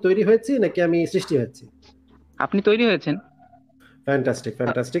আমি কি তৈরি হয়েছি নাকি আমি সৃষ্টি হয়েছি? আপনি তৈরি হয়েছেন। ফ্যান্টাস্টিক, আ-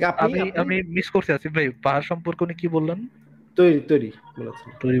 ফ্যান্টাস্টিক। আপনি আমি আপনি আমি মিস করছি আসিফ ভাই, পাহাড় সম্পর্কে উনি কি বললেন? তৈরি তৈরি বলেছেন।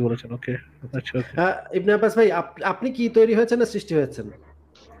 তৈরি বলেছেন, ওকে। আচ্ছা। আচ্ছা ওকে। ইবনে আব্বাস ভাই, আপনি কি তৈরি হয়েছেন না সৃষ্টি হয়েছেন?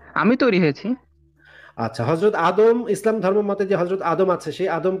 আমি তৈরি হয়েছি। আচ্ছা, হযরত আদম, ইসলাম ধর্ম মতে যে হযরত আদম আছে, সেই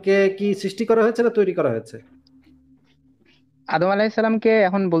আদমকে কি সৃষ্টি করা হয়েছে না তৈরি করা হয়েছে? আদম আলাহিসাল্লামকে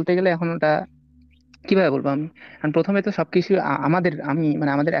এখন বলতে গেলে এখন ওটা কিভাবে বলবো আমি, কারণ প্রথমে তো সবকিছু আমাদের আমি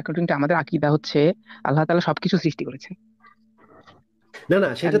মানে আমাদের অ্যাকর্ডিং টু আমাদের আকীদা হচ্ছে আল্লাহ তাআলা সবকিছু সৃষ্টি করেছেন। না না,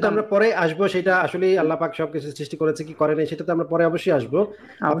 সেটা তো একদম। আমরা পরে আসবো, সেটা আসলে আল্লাহ পাক সবকিছু সৃষ্টি করেছে কি করে নাই সেটা তো আমরা পরে অবশ্যই আসবো।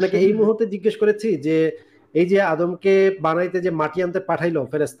 আপনাকে অবশ্যই। এই মুহূর্তে জিজ্ঞেস করেছি যে এই যে আদমকে বানাইতে যে মাটি আনতে পাঠাইলো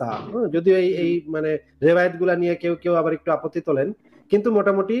ফেরেশতা, যদিও এই হুম। মানে রেওয়ায়েত গুলা নিয়ে কেউ কেউ আবার একটু আপত্তি তোলেন, কিন্তু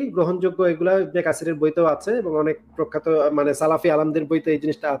মোটামুটি গ্রহণযোগ্য এগুলা ইবনে কাসিরের বইতেও আছে এবং অনেক প্রখ্যাত মানে সালাফি আলামদের বইতে এই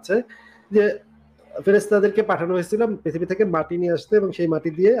জিনিসটা আছে যে ফেরেশতাদেরকে পাঠানো হয়েছিল পৃথিবী থেকে মাটি নিয়ে আসতে, এবং সেই মাটি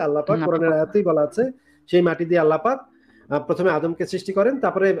দিয়ে আল্লাহ পাক, কোরআনের আয়াতেই বলা আছে, সেই মাটি দিয়ে আল্লাহ পাক প্রথমে আদমকে সৃষ্টি করেন,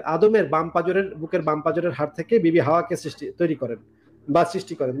 তারপরে আদমের বাম পাজরের বুকের বাম পাজরের হাড় থেকে বিবি হাওয়াকে তৈরি করেন বা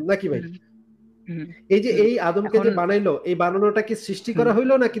সৃষ্টি করেন নাকি ভাই? হুম। হুম। এই যে হুম। এই আদমকে এখন যে বানাইলো, এই বানানোটা কি সৃষ্টি হুম, করা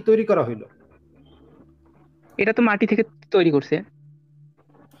হইলো নাকি তৈরি করা হইলো? এটা তো মাটি থেকে তৈরি করছে।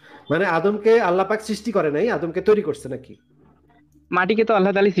 মানে আদমকে আল্লাহ পাক সৃষ্টি করে নাই, আদমকে তৈরি করছে নাকি? মাটিকে তো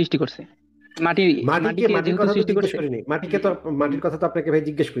আল্লাহ তাআলাই সৃষ্টি করছে। মাটি মাটিকে মাটির যেহেতু কথা তো সৃষ্টি জিজ্ঞেস করছে। করিনি, হুম। হুম। মাটির কথা তো আপনাকে ভাই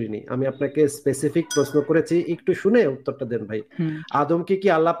জিজ্ঞেস করিনি, আমি আপনাকে স্পেসিফিক প্রশ্ন করেছি, একটু শুনে উত্তরটা দেন ভাই। হুম। আদমকে কি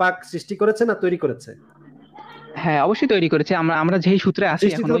আল্লাহ পাক সৃষ্টি করেছে না তৈরি করেছে? হ্যাঁ অবশ্যই তৈরি করেছে, আমরা আমরা যেই সূত্রে আছি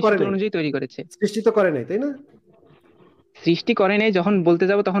সৃষ্টি এখন তো ওই করে সূত্র নাই, অনুযায়ী তৈরি করেছে। সৃষ্টি তো করে নাই, তাই না? সৃষ্টি করে নাই যখন বলতে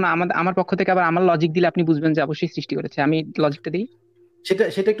যাব তখন আমার পক্ষ থেকে আবার আমার লজিক দিলে আপনি বুঝবেন যে অবশ্যই সৃষ্টি করেছে। আমি লজিকটা দিই। সেটা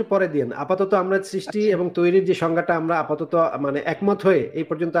সেটা একটু পরে দিন। আপাতত আমরা সৃষ্টি আচ্ছা। এবং তৈরির যে সংজ্ঞাটা আমরা আপাতত মানে একমত হয়ে এই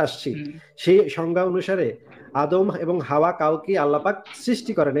পর্যন্ত আসছি, হুম। সেই সংজ্ঞা অনুসারে আদম এবং হাওয়া কাউকে আল্লাহ পাক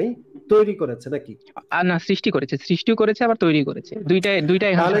সৃষ্টি করে নাই, তৈরি করেছে নাকি? আর না, সৃষ্টি করেছে, সৃষ্টিও করেছে আবার তৈরি করেছে, দুইটাই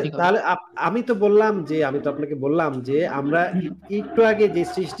দুইটাই এখানে তাহলে সঠিক হবে। তাহলে আমি তো আপনাকে বললাম যে আমরা হুম। একটু আগে যে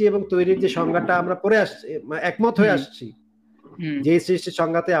সৃষ্টি এবং তৈরির যে সংজ্ঞাটা আমরা পড়ে আসছি, একমত হয়ে হুম। আসছি, হুম। যে সৃষ্টির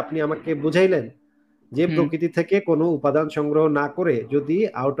সংজ্ঞাতে আপনি আমাকে বুঝাইলেন যে হুম প্রকৃতি থেকে কোনো উপাদান সংগ্রহ না করে যদি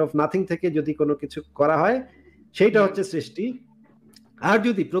আউট অফ নাথিং থেকে যদি কোনো কিছু করা হয় সেইটা হুম হচ্ছে সৃষ্টি। আর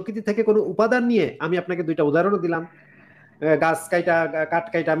যদি প্রকৃতি থেকে কোনো উপাদান নিয়ে, আমি আপনাকে দুইটা উদাহরণও দিলাম, গাছ কাইটা কাঠ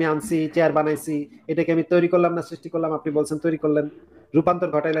কাইটা আমি আনছি, চেয়ার বানাইছি, এটাকে আমি তৈরি করলাম না সৃষ্টি করলাম? আপনি বলছেন তৈরি করলেন, রূপান্তর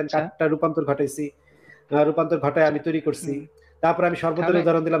ঘটাইলেন, আচ্ছা কাঠটা রূপান্তর ঘটাইছি, রূপান্তর ঘটায় আচ্ছা আমি তৈরি করছি। হুম তারপরে আমি শরবতের তাহলে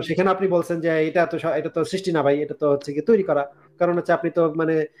উদাহরণ দিলাম, সেখানে আপনি বলছেন যে এটা তো সৃষ্টি না ভাই, এটা তো হচ্ছে কি তৈরি করা। কারণ হচ্ছে আপনি তো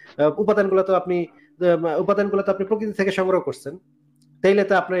মানে উপাদানগুলো তো আপনি প্রকৃতি থেকে সংগ্রহ করছেন, তাইলে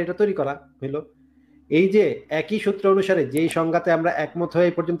তো আপনার এটা তৈরি করা হইলো। এই যে একই সূত্র অনুসারে যেই সংজ্ঞাতে আমরা একমত হয়ে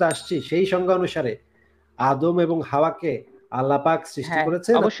এই পর্যন্ত আসছি, সেই সংজ্ঞা অনুসারে আদম এবং হাওয়াকে আল্লাহ পাক সৃষ্টি হ্যাঁ করেছে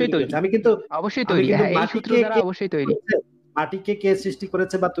না অবশ্যই তৈরি করেছে? তৈরি, আমি কিন্তু অবশ্যই আমি তৈরি, কিন্তু হ্যাঁ এই সূত্র মাটিকে দ্বারা কে অবশ্যই সৃষ্টি তৈরি। করেছে, মাটিকে কে সৃষ্টি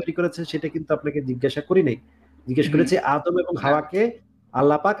করেছে বা তৈরি করেছে সেটা কিন্তু আপনাকে জিজ্ঞাসা করি নাই। জিজ্ঞেস হুম করেছি আদম এবং না হাওয়াকে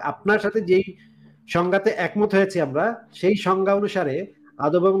আল্লাহ পাক আপনার সাথে যেই সংজ্ঞাতে একমত হয়েছি আমরা, সেই সংজ্ঞা অনুসারে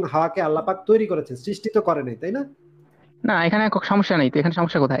আদম এবং হাওয়াকে আল্লাহ পাক তৈরি করেছে, সৃষ্টি তো করে নাই, তাই না? না, এখানে সমস্যা নেই তো, এখানে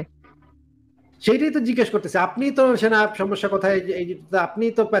সমস্যা কোথায়? সেইটাই তো জিজ্ঞেস করতেছে। আপনি তো সেনা সমস্যা কোথায়, আপনি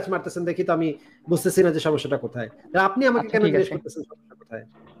তো প্যাচ মারতেছেন, দেখি তো আমি বুঝতেছি না যে সমস্যাটা কোথায়। তা আপনি আমাকে আচ্ছা কেন ঠিক জিজ্ঞেস আছে, করতেছেন সমস্যা কোথায়?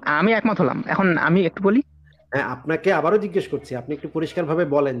 আমি একমত হলাম, এখন আমি একটু বলি। হ্যাঁ, আপনাকে আবারও জিজ্ঞেস করছি, আপনি একটু পরিষ্কার ভাবে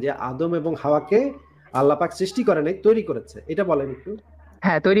বলেন যে আদম এবং হাওয়াকে আল্লাহ পাক সৃষ্টি করে নাই, তৈরি করেছে, এটা বলেন একটু।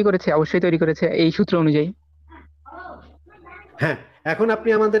 হ্যাঁ তৈরি করেছে, অবশ্যই তৈরি করেছে এই সূত্র অনুযায়ী। হ্যাঁ, এখন আপনি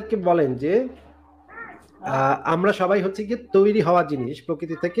আমাদেরকে বলেন যে আমরা সবাই হচ্ছে গিয়ে তৈরি হওয়া জিনিস,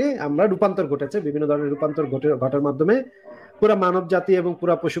 প্রকৃতি থেকে আমরা রূপান্তর ঘটেছে, বিভিন্ন ধরনের রূপান্তর ঘটার মাধ্যমে পুরা মানব জাতি এবং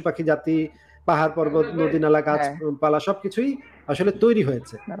পুরা পশু পাখি জাতি, পাহাড় পর্বত নদী নালা হ্যাঁ গাছপালা সবকিছুই আসলে তৈরি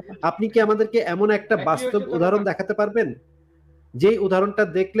হয়েছে। দাঁড়াও। আপনি কি আমাদেরকে এমন একটা বাস্তব উদাহরণ দেখাতে পারবেন, যেই উদাহরণটা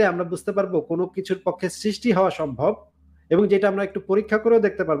দেখলে আমরা বুঝতে পারবো কোনো কিছুর পক্ষে সৃষ্টি হওয়া সম্ভব, এবং যেটা আমরা একটু পরীক্ষা করেও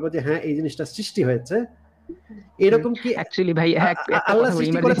দেখতে পারবো যে হ্যাঁ এই জিনিসটা সৃষ্টি হয়েছে? এরকম কি অ্যাকচুয়ালি ভাই হ্যাঁ একটা আল্লাহ কথা বলি,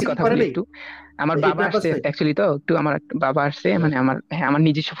 সৃষ্টি ইমার্জেন্সি করেছে কি কথা করে বলি নাই? একটু। আমার এই বাবা পারপাস আসছে নাই? অ্যাকচুয়ালি, তো একটু আমার বাবা আসছে, মানে আমার হ্যাঁ আমার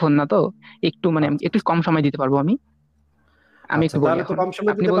নিজস্ব ফোন না তো, একটু মানে আচ্ছা একটু কম সময় দিতে পারবো আমি, আমি আচ্ছা, একটু বলি তাহলে তো এখন। কম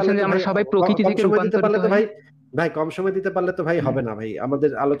সময় আপনি দিতে বলছেন পারলে যে তো আমরা ভাই, সবাই প্রকৃতি কম থেকে সময় দিতে রূপান্তরিত পারলে তো হই। ভাই, কম সময় দিতে পারলে তো ভাই হুম হবে না ভাই, আমাদের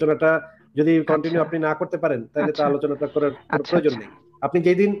আলোচনাটা যদি আচ্ছা কন্টিনিউ আপনি না করতে পারেন তাহলে তো আচ্ছা আলোচনাটা করার কোনো আচ্ছা প্রয়োজন আচ্ছা নেই। আপনি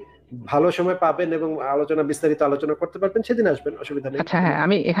যেদিন ভালো সময় পাবেন এবং বিস্তারিত আলোচনা করতে পারবেন সেদিন আসবেন, অসুবিধা নেই আচ্ছা কোনো। হ্যাঁ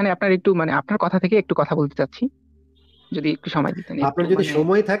আমি এখানে আপনার একটু মানে আপনার কথা থেকে একটু কথা বলতে চাচ্ছি, যদি একটু সময় দিতেন একটু মানে। আপনার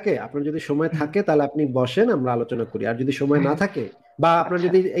যদি সময় হুম, থাকে তাহলে আপনি বসেন, আমরা আলোচনা করি। আর যদি সময় না হ্যাঁ থাকে, বা আপনার আচ্ছা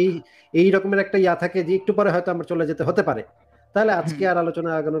যদি এই রকমের একটা থাকে যে একটু পরে হয়তো আমার চলে যেতে হতে পারে, তাহলে হুম আজকে আর আলোচনা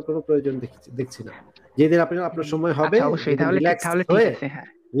আগানোর কোনো প্রয়োজন দেখছি না। যেদিন আপনার হুম, সময় হবে, আচ্ছা অবশ্যই, যেদিন তাহলে ঠিক, তাহলে ঠিক আছে হ্যাঁ।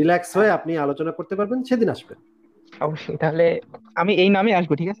 রিল্যাক্স হয়ে হ্যাঁ আপনি আলোচনা করতে পারবেন সেদিন আসবেন। অবশ্যই, তাহলে আমি এই নামে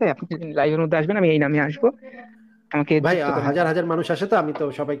আসবো, ঠিক আছে? আপনি যদি লাইভের মধ্যে আসবেন আমি এই নামে আসবো, আমাকে ভাই যুক্ত করে হাজার নেবেন। হাজার মানুষ আসে, তো আমি তো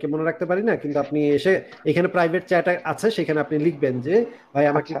সবাইকে মনে রাখতে পারি না, কিন্তু আপনি এসে এখানে প্রাইভেট চ্যাট আছে, সেখানে আপনি লিখবেন যে ভাই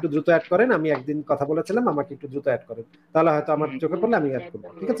আমাকে আচ্ছা একটু দ্রুত অ্যাড করেন, আমি একদিন কথা বলেছিলাম, আমাকে একটু দ্রুত অ্যাড করেন। তাহলে হয়তো আমার হুম চোখে পড়লে আমি অ্যাড করবো,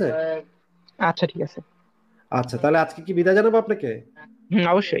 ঠিক আছে? আচ্ছা ঠিক আছে। আচ্ছা, তাহলে আজকে কি বিদায় জানাবো আপনাকে? হুম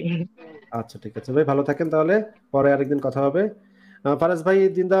অবশ্যই। আচ্ছা ঠিক আছে ভাই, ভালো থাকেন তাহলে, পরে আরেকদিন কথা হবে। ফারাজ ভাই,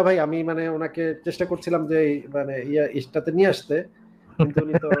 দিনদা ভাই, আমি মানে ওনাকে চেষ্টা করছিলাম যে মানে ইস্টাতে নিয়ে আসতে, কিন্তু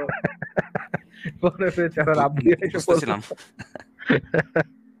উনি তো পরে বেচারা বু- রাব্বি এসে বলল বুঝতেছিলাম।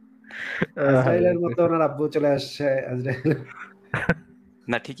 আজরাইলের মতো ওনার আব্বু চলে আসছে, আজরাইল।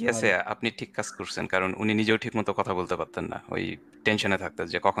 না, ঠিকই আছে, আপনি ঠিক কাজ করছেন, কারণ উনি নিজেও ঠিক মতো কথা বলতে পারতেন না, ওই টেনশনে থাকতেন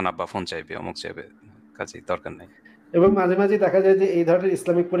যে কখন আব্বা ফোন চাইবে, অমুক চাইবে, কাজেই দরকার নাই। এবং মাঝে মাঝে দেখা যায় যে এই ধরনের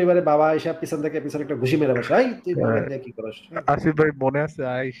ইসলামিক পরিবারে বাবা এসে পিছন থেকে পিছনে একটা ঘুষি মেরে বসে, এই তুই মোবাইল দিয়ে কি করস? আসিফ ভাই মনে আছে,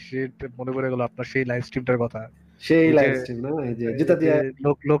 আই শিট, মনে পড়ে গেল আপনার সেই লাইভ স্ট্রিমটার কথা। সেই এই যে লাইভ স্ট্রিম না, এই যে জুতা এই যে দিয়ে।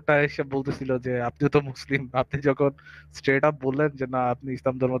 লোকটা এসে বলতেছিল যে আপনি তো মুসলিম, আপনি যখন স্ট্রেট আপ বললেন যে না আপনি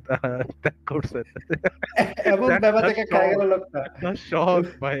ইসলাম ধর্ম ত্যাগ করছেন, এবং ব্যাবা একটা থেকে খায় শখ, গেল লোকটা, একটা শখ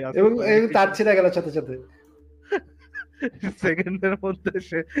ভাই আসিফ এবং ভাই, এবং তার ছিঁড়ে গেল সাথে সাথে। সেকেন্ডের মধ্যে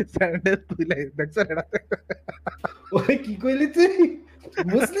সে স্যান্ডেল তুলে দেখছেন এটা। ওই কি কইলি তুই,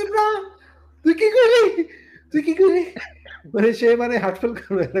 মুসলিম না, তুই কি কইলি, তুই কি কইলি, মানে সে মানে হার্টফেল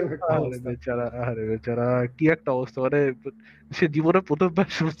করবে এরকম একটা আরে অবস্থা। বেচারা, আরে বেচারা, কি একটা অবস্থা, মানে সে জীবনে প্রথমবার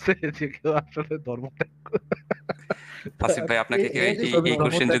শুনছে যে কেউ আসলে ধর্ম ত্যাগ আসিফ ভাই, আপনাকে কেউ এই এই এই ধর্ম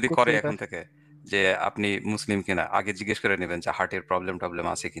কোশ্চেন ত্যাগ যদি করছে করে এটা। এখন থেকে যে আপনি মুসলিম কিনা, আগে জিজ্ঞেস করে নেবেন যে হার্টের প্রবলেম টবলেম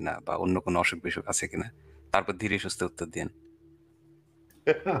আছে কিনা বা অন্য কোনো অসুখ বিসুখ আছে কিনা, তারপর ধীরে সুস্থে উত্তর দিন।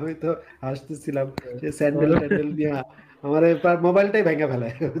 আমি তো হাসতেছিলাম, সে স্যান্ডেল ট্যান্ডেল নিয়ে আমার মোবাইলটাই ভেঙে ফেলে।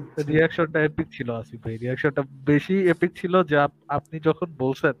 রিয়াকশনটা এপিক ছিল আসিফ ভাই, রিয়াকশনটা বেশি এপিক ছিল যে আপনি যখন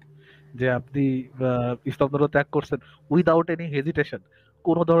বলছেন যে আপনি ইসলাম ধর্ম ত্যাগ করছেন উইদাউট এনি হেজিটেশন,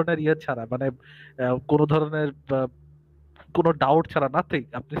 কোনো ধরনের ইয়ে ছাড়া, মানে কোনো ধরনের কোনো ডাউট ছাড়া, নাথিং,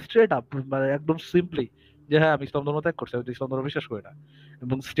 আপনি স্ট্রেট আপ মানে একদম সিম্পলি যে হ্যাঁ আমি ইসলাম ধর্ম ত্যাগ করছি, আমি তো ইসলাম ধর্ম বিশ্বাস করি না,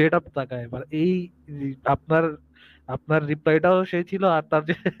 এবং স্ট্রেট আপ তাকায়। এবার এই আপনার আপনার রিপ্লাইটাও সেই ছিল, আর তার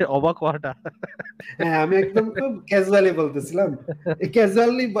যে অবাক হওয়াটা। হ্যাঁ, আমি একদম খুব ক্যাজুয়ালি বলতেছিলাম।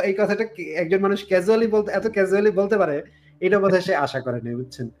 ক্যাজুয়ালি এই কথাটা একজন মানুষ ক্যাজুয়ালি বলতে, এত ক্যাজুয়ালি বলতে পারে, এটা বোধহয় সে আশা করেনি,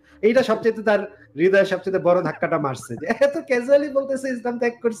 বুঝছেন? এইটা সবচেয়ে তার হৃদয়ের সবচেয়ে বড় ধাক্কাটা মারছে, যে এত ক্যাজুয়ালি বলতেছে ইসলাম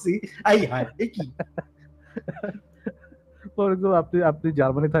ত্যাগ করছি, আই হায় এ কি। আপনি আপনি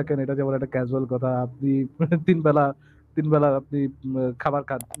জার্মানি থাকেন, এটা যেমন একটা ক্যাজুয়াল কথা। আপনি তিন বেলা তিন বেলা আপনি খাবার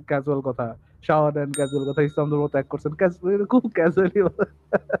খান, ক্যাজুয়াল কথা। শাওয়ার নেন, ক্যাজুয়াল কথা। ইসলাম ধর্ম ত্যাগ করছেন, খুব ক্যাজুয়ালি।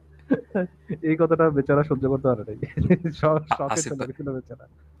 এই কথাটা বেচারা সহ্য করতে পারে নাই। শখের আসিফ ছেলে ছিল বেচারা।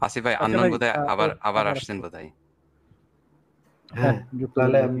 আসিফ ভাই, আচ্ছা আন্নান ভাই, বোধহয় আবার আবার আবার আসছেন আসছে। বোধহয়। হ্যাঁ, যুক্ত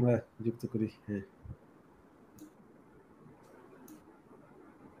তাহলে করে দেখি। আমরা যুক্ত করি। হ্যাঁ,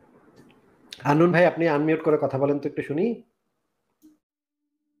 আনন্দ ভাই আপনি আনমিউট করে কথা বলেন তো, একটু শুনি।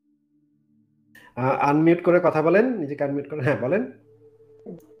 আনমিউট করে কথা বলেন, নিজেকে আনমিউট করেন। হ্যাঁ বলেন।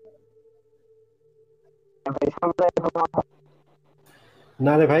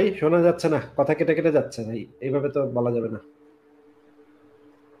 না রে ভাই, শোনা যাচ্ছে না, কথা কেটে কেটে যাচ্ছে ভাই, এইভাবে তো বলা যাবে না।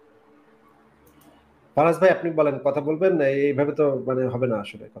 ফারাজ ভাই আপনি বলেন, কথা বলবেন, এইভাবে তো মানে হবে না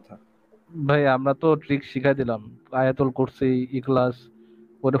আসলে কথা। ভাই আমরা তো ট্রিক শিখাই দিলাম, আয়াতুল কুরসি, ইখলাস,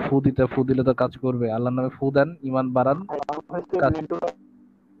 ওরে ফু দিতে, ফু দিলে তো কাজ করবে। আল্লাহর নামে ফু দেন, ইমান বাড়ান, কাজ।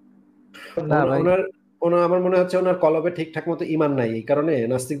 না ভাই, ওনার ওনার আমার মনে হচ্ছে ওনার কলবে ঠিকঠাক মতো ইমান নাই, এই কারণে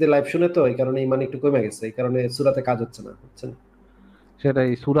নাস্তিকদের লাইভ শুনে, তো এই কারণে ইমান একটু কমে গেছে, এই কারণে সূরাতে কাজ হচ্ছে না, বুঝছেন? সেটাই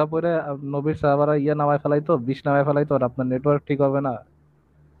সূরা পড়ে নবীর সাহাবারা নামায় ফেলাইতো, বিষ নামায় ফেলাইতো, আর আপনার নেটওয়ার্ক ঠিক হবে না।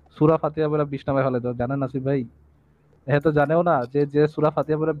 সূরা ফাতিহা পড়ে বিষ নামায় ফেলাইতো, জানেন আসিফ ভাই? হ্যাঁ, তো জানেও না যে যে সূরা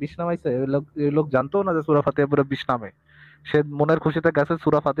ফাতিহা পড়ে বিষ নামাইছে, ওই লোক জানতো না যে সূরা ফাতিহা পড়ে বিষ নামে। সে মনের খুশিতে গেছে,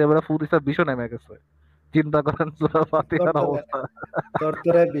 সূরা ফাতিহা পড়ে ফু দিছে, বিষও নেমে গেছে। চিন্তা করেন সূরা ফাতিহার অবস্থা।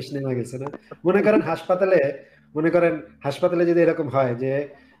 তরতরায় বিষ নেমে গেছে না। মনে করেন হাসপাতালে, মনে করেন হাসপাতালে যদি এরকম হয় যে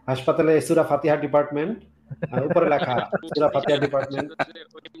হাসপাতালে সূরা ফাতিহা ডিপার্টমেন্ট, উপরে লেখা সূরা ফাতিহা ডিপার্টমেন্ট।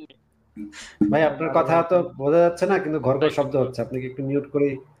 ভাই আপনার কথা তো বোঝা যাচ্ছে না, কিন্তু ঘর ঘর শব্দ হচ্ছে, আপনাকে একটু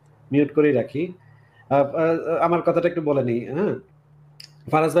মিউট করেই রাখি। আমার কথাটা একটু বলে নিই। হ্যাঁ,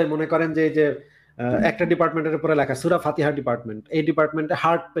 ফারাজ ভাই মনে করেন যে এই যে একটা ডিপার্টমেন্টের উপরে লেখা সূরা ফাতিহা ডিপার্টমেন্ট, এই ডিপার্টমেন্টে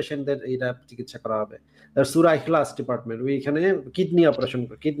হার্ট পেশেন্টদের এইটা চিকিৎসা করা হবে। সূরা ইখলাস ডিপার্টমেন্ট, ওইখানে কিডনি অপারেশন,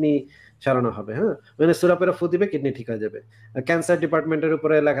 কিডনি সারানো হবে। হ্যাঁ, মানে সূরা পড়ে ফু দিবে, কিডনি ঠিক হয়ে যাবে। ক্যান্সার ডিপার্টমেন্টের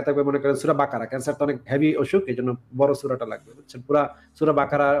উপরে লেখা থাকবে মনে করেন সূরা বাকারা, ক্যান্সার তো অনেক হেভি অসুখ, এই জন্য বড় সূরাটা লাগবে, বুঝছেন? পুরা সূরা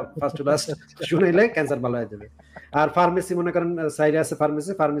বাকারা ফার্স্ট টু লাস্ট শুনাইলে ক্যান্সার ভালো হয়ে যাবে। আর ফার্মেসি মনে করেন সাইডে আছে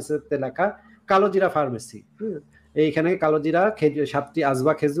ফার্মেসি, ফার্মেসিতে লেখা কালোজিরা ফার্মেসি। এইখানে কালোজিরা, খেজুর, 7টি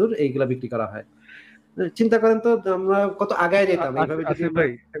আজবা খেজুর, এইগুলা বিক্রি করা হয়। চিন্তা করেন তো আমরা কত আগায় যেতাম এইভাবে যদি আসিফ আমরা।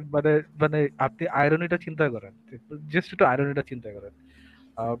 ভাই, মানে মানে আপনি আইরনিটা চিন্তা করেন, জাস্ট একটু আইরনিটা চিন্তা করেন।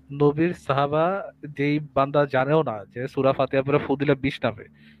 নবীর সাহাবা, যেই বান্দা জানেও না যে সূরা ফাতিহা পড়ে ফু দিলে বিষ নামে,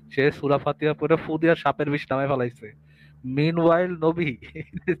 সে সূরা ফাতিহা পড়ে ফু দিয়ে সাপের বিষ নামে ফেলাইছে। মিনওয়াইল নবী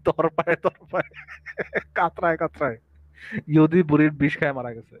তরপায় তরপায়, কাতরায় কাতরায় ইহুদি বুড়ির বিষ খায়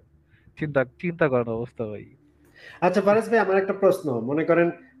মারা গেছে। চিন্তা চিন্তা করেন অবস্থা ভাই। আচ্ছা ফারাজ ভাই, আমার একটা প্রশ্ন, মনে করেন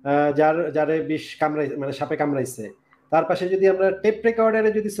যারে বিষ কামড়াই, মানে সাপে কামড়াইছে, তার পাশে যদি আমরা টেপ রেকর্ডারে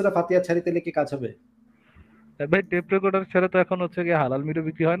যদি সূরা ফাতিহা ছাড়ি, তাহলে কি কাজ হবে? ভাই টেপ রেকর্ডার ছাড়া তো এখন হচ্ছে কি হালাল মিটও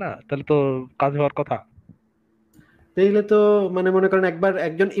বিক্রি হয় না, তাহলে তো কাজ হওয়ার কথা। তাইলে তো মানে মনে করেন একবার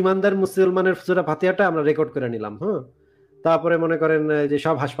একজন ইমানদার মুসলমানের সূরা ফাতিহাটা আমরা রেকর্ড করে নিলাম, হ্যাঁ, তারপরে মনে করেন যে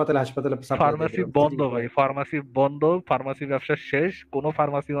সব হাসপাতালে হাসপাতালে সাপ্লাই দিয়ে ফার্মাসি দিলাম, বন্ধ ভাই, ফার্মাসি বন্ধ, ফার্মাসি ব্যবসা শেষ, কোনো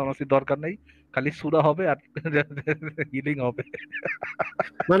ফার্মাসি দরকার নেই, খালি সুরা হবে আর হিলিং হবে।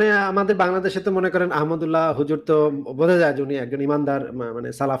 মানে আমাদের বাংলাদেশে তো মনে করেন আহমদুল্লাহ হুজুর তো বোঝা যায় যে উনি একজন ইমানদার মানে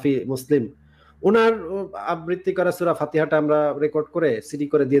সালাফি মুসলিম। ওনার আবৃত্তি করা সূরা ফাতিহাটা আমরা রেকর্ড করে সিডি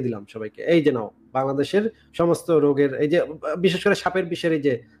করে দিয়ে দিলাম সবাইকে, এই যে নাও বাংলাদেশের সমস্ত রোগের, এই যে বিশেষ করে সাপের বিষের এই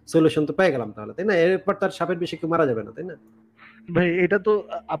যে সলিউশন তো পেয়ে গেলাম তাহলে, তাই না? এরপর তার সাপের বিষে কেউ মারা যাবে না, তাই না? ভাই এটা তো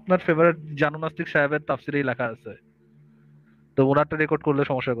আপনার ফেভারিট জানু নাস্তিক সাহেবের তাফসিরেই লেখা আছে, তো ওনারটা রেকর্ড করলে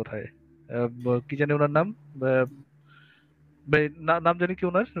সমস্যা কোথায়? কি জানি ওনার নাম, ভাই নাম জানি কি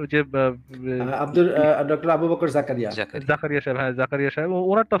ওনার, ওই যে আব্দুল ডক্টর আবু বকর জাকারিয়া। জাকারিয়া। জাকারিয়া সাহেব, হ্যাঁ জাকারিয়া সাহেব,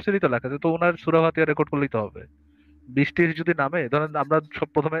 ওনার তাফসিরেই তো লেখা আছে, তো ওনার সূরা ফাতিহা রেকর্ড করলেই তো হবে। বৃষ্টির যদি নামে, ধরেন আমরা সব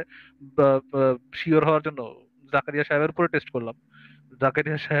প্রথমে শিওর হওয়ার জন্য জাকারিয়া সাহেবের উপরে টেস্ট করলাম,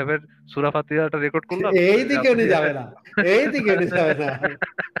 জাকারিয়া সাহেবের সূরা ফাতিহাটা রেকর্ড করলাম। এই দিকে উনি যাবে না, এই দিকে উনি যাবে না।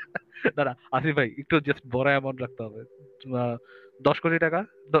 না না আসিফ ভাই, একটু জাস্ট বড় অ্যামাউন্ট রাখতে হবে। 10 কোটি টাকা,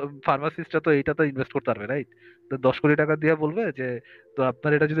 ফার্মাসিস্টরা তো এইটা তো ইনভেস্ট করতে পারবে, রাইট? তো 10 কোটি টাকা দিয়ে বলবে যে তো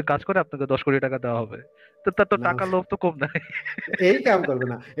আপনার এটা যদি কাজ করে আপনাকে 10 কোটি টাকা দেওয়া হবে। তো তার তো না, টাকার লোভ তো কম নাই। এই কাম করবে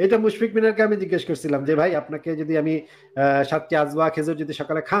না। এটা মুশফিক মিনারকে আমি জিজ্ঞেস করছিলাম যে ভাই আপনাকে যদি আমি 7টি আজওয়া খেজুর যদি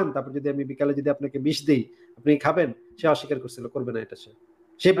সকালে খান, তারপর যদি আমি বিকালে যদি আপনাকে বিষ দিই, আপনি খাবেন? সে অস্বীকার করছিল, করবে না এটা সে।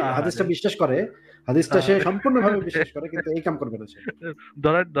 সে হাদিসটা আহারে, বিশ্বাস করে, হাদিসটা সে আহারে। সম্পূর্ণভাবে বিশ্বাস করে, কিন্তু এই কাম করবে না সে।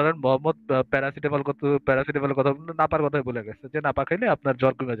 ধরেন ধরেন মোহাম্মদ প্যারাসিটামল কথা নাপার কথাই বলে গেছে যে নাপা খাইলে আপনার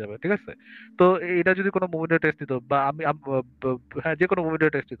জ্বর কমে যাবে, ঠিক আছে? তো এটা যদি কোনো মুভিতে টেস্ট দিত বা হ্যাঁ, যে কোনো মুভিতে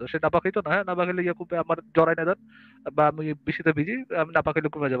টেস্ট দিত, সে নাপা খাইতো না, হ্যাঁ নাপা খাইলে ইয়ে কমবে, আমার জ্বর এনে দেন বা আমি বৃষ্টিতে ভিজি, আমি নাপা খাইলে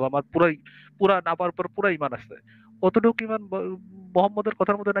কমে যাবো, আমার পুরা নাপার পর পুরা ইমান আছে। অতটুকু ইমান মোহাম্মদের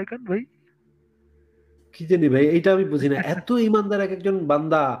কথার মধ্যে নাই কেন ভাই? কি জানি ভাই, এইটা আমি বুঝি না। এত ইমানদার এক একজন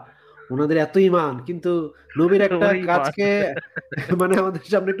বান্দা, ওনাদের এত ইমান, কিন্তু নবীর একটা ওই ইমান। কাজকে মানে আমাদের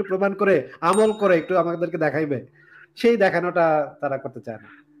সামনে একটু প্রমাণ করে, আমল করে একটু আমাদেরকে দেখাইবে, সেই দেখানোটা তারা করতে চায় না।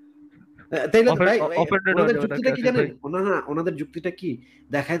 তাইলে তো ভাই অফেন্ডেড হয়ে ওনাদের যাবে নাকি যুক্তিটা কি আসিফ জানেন? ভাই? ওনাদের যুক্তিটা কি,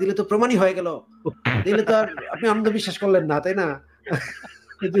 দেখাই দিলে তো প্রমাণই হয়ে গেল, তাইলে তো আর আপনি অন্ধবিশ্বাস করলেন না, তাই না?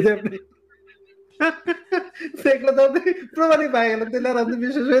 যদি আপনি দেখলে তো আপনি প্রমাণই পাই গেলেন, তাহলে আর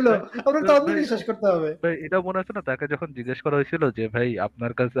অন্ধবিশ্বাস হইলো? আপনার তো ভাই অন্ধবিশ্বাস করতে হবে। ভাই এটা মনে আছে না, তাকে যখন জিজ্ঞেস করা হয়েছিল যে ভাই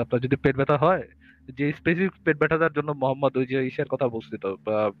আপনার কাছে আপনার যদি পেট ব্যথা হয়, যে স্পেসিফিক পেট ব্যথাটার জন্য মোহাম্মদ ওই যে ইসের কথা বলছিল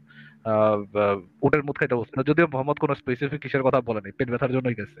বা উটের মুখ খাইতে বলছিল, যদিও মোহাম্মদ কোনো স্পেসিফিক ইসের কথা বলেনি, পেট ব্যথার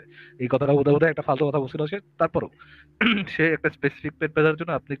জন্যই গেছে। এই কথাটা বোধহয় বোধহয় একটা ফালতু কথা বলছিল সে, তারপরও সে একটা স্পেসিফিক পেট ব্যথার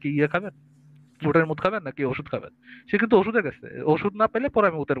জন্য আপনি কি ইয়ে খাবেন, উটের মুখ খাবেন নাকি ওষুধ খাবেন? সে কিন্তু ওষুধে গেছে, ওষুধ না পেলে পরে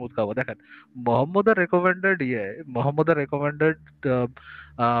আমি উটের মুখ খাবো। দেখেন, মোহাম্মদের রেকমেন্ডেড মোহাম্মদের রেকমেন্ডেড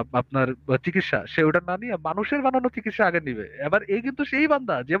আপনার চিকিৎসা, সে ওটা না নিয়ে মানুষের বানানো চিকিৎসা আগে নিবে। এবার এই কিন্তু সেই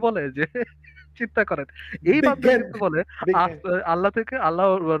বান্দা যে বলে যে চিন্তা করেন, এই বান্দা বিজ্ঞান, কিন্তু বলে বিজ্ঞান। আল্লাহ থেকে, আল্লাহ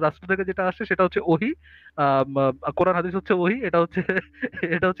রাসূল থেকে যেটা আসে সেটা হচ্ছে ওহী, কোরআন হাদিস হচ্ছে ওহী, এটা হচ্ছে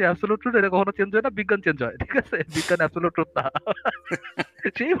অ্যাবসলিউট ট্রুথ, এটা কখনো চেঞ্জ হয় না, বিজ্ঞান চেঞ্জ হয়, ঠিক আছে? বিজ্ঞান অ্যাবসলিউট ট্রুথ না।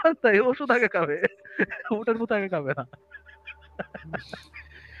 সেই বান্দা এই ওষুধ আগে খাবে, উটের মুখ আগে খাবে না।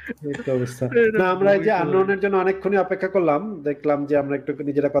 একটা অবস্থা। এটা না, আমরা এই যে খুবই তো- আননোনের জন্য অনেকক্ষণই অপেক্ষা করলাম, দেখলাম যে আমরা একটু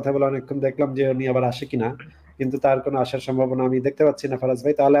নিজেরা কথা বলে অনেকক্ষণ, দেখলাম যে উনি আবার আসে কিনা, কিন্তু তার কোনো আসার সম্ভাবনা আমি দেখতে পাচ্ছি না। ফারাজ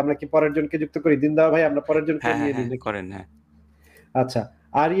ভাই, তাহলে আমরা কি পরের জনকে যুক্ত করি? দিনদা ভাই, আমরা পরের জনকে হ্যাঁ হ্যাঁ নিয়ে নিই হ্যাঁ নাকি? করেন, হ্যাঁ। আচ্ছা,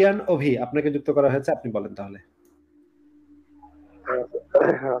 আরিয়ান অভি, আপনাকে যুক্ত করা হয়েছে, আপনি বলেন তাহলে।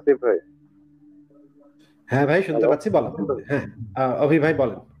 আসিফ ভাই, হ্যাঁ ভাই, শুনতে হ্যালো। পাচ্ছি, বলেন। হ্যাঁ, অভি ভাই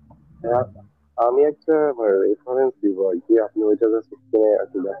বলেন। হ্যাঁ, আমি একটা রেফারেন্স দিব আর কি, আপনি ওইটা জাস্ট আর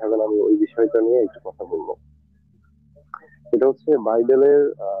কি দেখাবেন, আমি ওই বিষয়টা নিয়ে একটু কথা বলবো। এটা হচ্ছে বাইবেলের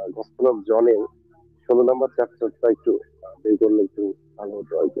গসপেল অফ জনের 16 নম্বর চ্যাপ্টারটা একটু বের করলে একটু ভালো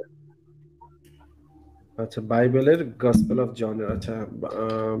হতো আর কি। আচ্ছা, বাইবেলের গসপেল অফ জন, আচ্ছা,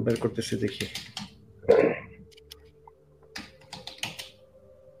 বের করতেছি, দেখি।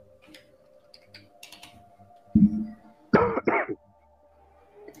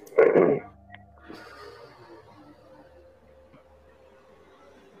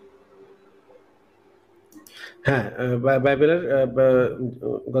 হ্যাঁ, বাইবেলের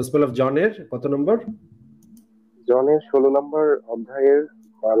গসপেল অফ জনের কত নম্বর? জনের 16 নম্বর অধ্যায়ের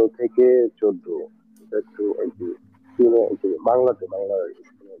 12 থেকে 14, এটা একটু আর কি বাংলাতে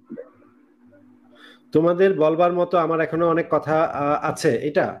তোমাদের বলবার মতো আমার এখনো অনেক কথা আছে,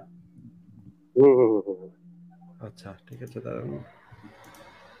 এটা? হুম হুম হুম হুম। আচ্ছা, ঠিক আছে, দাঁড়ান।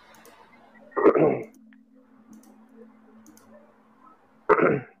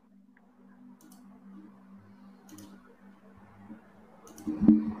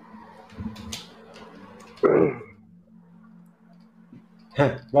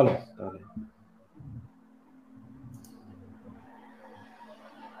 হ্যাঁ, বলো তাহলে।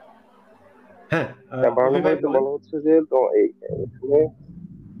 হ্যাঁ, 12 অভি ভাই নম্বরে বলেন। বলা হচ্ছে যে তো এখানে,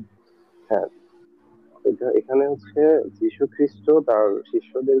 হ্যাঁ, এখানে হচ্ছে যীশু খ্রিস্ট তার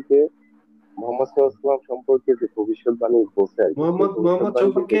শিষ্যদেরকে মোহাম্মদ সাল্লাল্লাহু আলাইহি ওয়াসাল্লাম সম্পর্কে যে ভবিষ্যৎবাণী বলছে আর কি, সেই মোহাম্মদ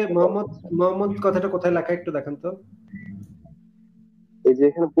সম্পর্কে, ভবিষ্যৎবাণীতে মোহাম্মদ কথাটা কোথায় লেখা, একটু দেখান তো। এই যে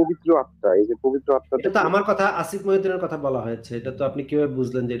এখানে পবিত্র আত্মা, এই যে পবিত্র আত্মাটা এটা তো আমার কথা, আসিফ মহিউদ্দিনের কথা বলা হয়েছে। এটা তো আপনি কিভাবে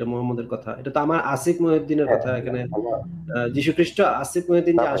বুঝলেন যে এটা মোহাম্মদের কথা? এটা তো আমার আসিফ মহিউদ্দিনের হ্যাঁ, কথা। এখানে আমার যীশু খ্রিস্ট, আসিফ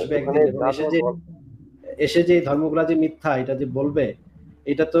মহিউদ্দিন না যে ভাই, আসবে ওখানে একদিন এবং যা যা এসে যে এই ধর্মগুলা যে মিথ্যা, এটা যে বলবে,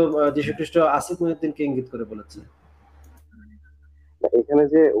 এটা তো যীশু খ্রিস্ট আসিফ মহিউদ্দিনকে ইঙ্গিত করে বলেছে। এখানে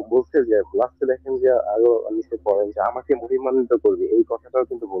যে বলছে যে লাস্টে দেখেন যে আরো নিচে পড়েন যে আমাকে মহিমান্বিত করবে, এই কথাটাও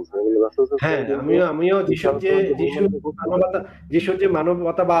কিন্তু বলছে। রাসূল সাল্লাল্লাহু হ্যাঁ, আলাইহি ওয়াসাল্লাম কিন্তু আমিও ঈসা আলাইহিস সালামকে যিশুর যে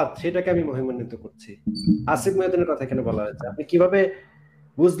মানবতাবাদ, সেটাকে আমি মহিমান্বিত করছি। আসিফ মহিউদ্দিনের কথা এখানে বলা হয়েছে। আপনি কিভাবে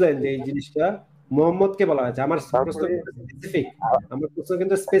বুঝলেন যে এই জিনিসটা মোহাম্মদকে বলা হয়েছে। আমার প্রশ্ন তারপরে স্পেসিফিক, আমার প্রশ্ন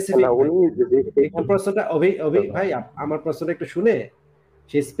কিন্তু স্পেসিফিক। না, উনি একটু প্রশ্নটা অভি ভাই আমার প্রশ্নটা একটু শুনে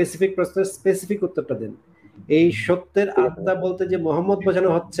সেই স্পেসিফিক প্রশ্নের স্পেসিফিক উত্তরটা দেন। এই সত্যের আত্মা বলতে যে মোহাম্মদ বোঝানো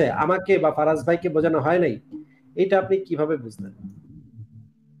হচ্ছে, আমাকে বা ফারাজ ভাইকে বোঝানো হয় নাই, এটা আপনি কিভাবে বুঝলেন?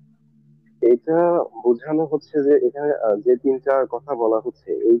 এটা বোঝানো হচ্ছে যে এখানে যে তিনটা কথা বলা হচ্ছে,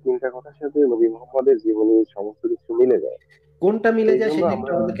 এই তিনটা কথার সাথে নবী মোহাম্মদের জীবনীর সমস্ত কিছু মিলে যায়। কোনটা মিলে এই যায় জন্য সেটা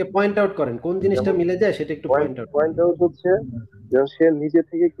একটু আমরা আমাদেরকে পয়েন্ট আউট করেন, কোন জিনিসটা মিলে যায় সেটা একটু পয়েন্ট আউট করেন। পয়েন্ট আউট হচ্ছে যে সে নিজে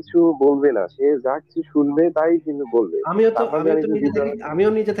থেকে কিছু বলবে না, সে যা কিছু শুনবে তাই কিন্তু বলবে। আমরা জানি যে আমিও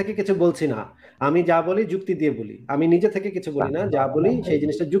নিজে থেকে কিছু বলছি না, আমি যা বলি যুক্তি দিয়ে বলি, আমি নিজে থেকে কিছু বলি না, যা বলি সেই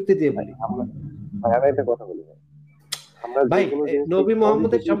জিনিসটা যুক্তি দিয়ে বলি। আমরা একটা কথা বলি ভাই, আমরা যে ভাই কোনো জিনিস নবী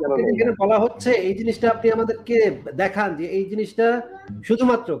মোহাম্মদের কেন সম্পর্কে নেই যেখানে বলা হচ্ছে এই জিনিসটা আপনি আমাদেরকে দেখান যে এই জিনিসটা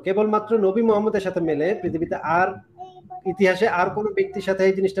শুধুমাত্র কেবলমাত্র নবী মোহাম্মদের সাথে মেলে, পৃথিবীতে আর ইতিহাসে আর কোনো ব্যক্তির সাথে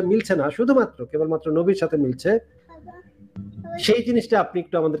এই জিনিসটা মিলছে না, শুধুমাত্র কেবলমাত্র নবীর সাথে মিলছে, সেই জিনিসটা আপনি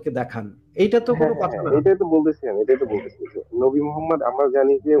একটু আমাদেরকে দেখান। এইটা তো কোনো কথা না। এটাই তো বলতেছি আমি, এটাই তো বলতেছি যে নবী মোহাম্মদ আমরা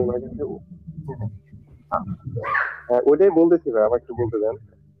জানি যে ওনার কাছে ওইটাই বলতেছি ভাই, আমার একটু বলতে দেন।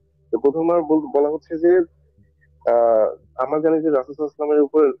 তো প্রথমবার বলা হচ্ছে যে আহ আমরা জানি যে রাসূল সাল্লাল্লাহু আলাইহি ওয়াসাল্লামের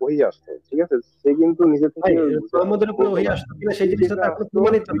উপর ওহী আসছে, ঠিক আছে, সে কিন্তু নিজে থেকে মুহাম্মদের উপরে ওহী আসতো কিনা সেই জিনিসটা তো এখন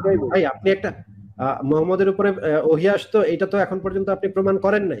প্রমাণিত না। ভাই আপনি একটা মুহাম্মদের উপরে ওহী আসতো এটা তো এখন পর্যন্ত আপনি প্রমাণ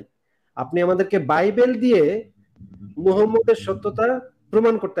করেন নাই। আপনি আমাদেরকে বাইবেল দিয়ে মুহাম্মদের সত্যতা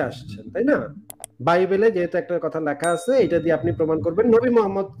প্রমাণ করতে আসছেন, তাই না? বাইবেলে যেহেতু একটা কথা লেখা আছে, এটা দিয়ে আপনি প্রমাণ করবেন নবী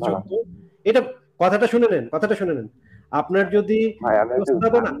মুহাম্মদ সত্য। এটা কথাটা শুনে নেন। আপনার যদি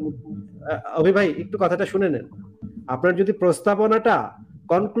প্রস্তাবনা, অভি ভাই একটু কথাটা শুনে নেন, আপনার যদি প্রস্তাবনাটা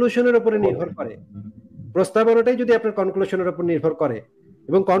কনক্লুশনের উপরে নির্ভর করে, প্রস্তাবনাটাই যদি আপনার কনক্লুশনের উপর নির্ভর করে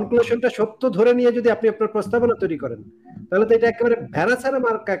এবং কনক্লুশনটা সত্য ধরে নিয়ে যদি আপনি আপনার প্রস্তাবনা তৈরি করেন, তাহলে তো এটা একেবারে ভেড়াছাড়া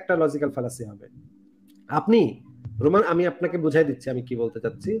মার্কা একটা লজিক্যাল ফ্যালাসি হবে। আপনি প্রমাণ, আমি আপনাকে বুঝাই দিচ্ছি আমি কি বলতে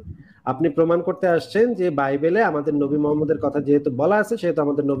চাচ্ছি। আপনি প্রমাণ করতে আসছেন যে বাইবেলে আমাদের নবী মোহাম্মদের কথা যেহেতু বলা আছে, সেহেতু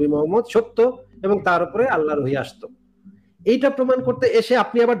আমাদের নবী মোহাম্মদ সত্য এবং তার উপরে আল্লাহর ওহী আসতো। এইটা প্রমাণ করতে এসে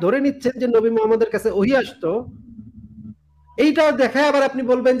আপনি আবার ধরে নিচ্ছেন যে নবী মোহাম্মদের কাছে ওহী আসতো, এইটা দেখায় আবার আপনি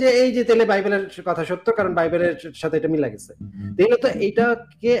বলবেন যে এই যে তাহলে বাইবেলের কথা সত্য, কারণ বাইবেলের সাথে এটা মিলা গেছে। তাহলে তো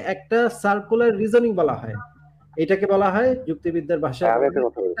এইটাকে একটা সার্কুলার রিজনিং বলা হয়, এটাকে বলা হয় যুক্তিবিদ্যার ভাষায়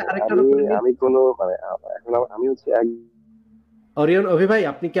আমি কোনো মানে এখন আমি হচ্ছে অরিয়ন অভি ভাই,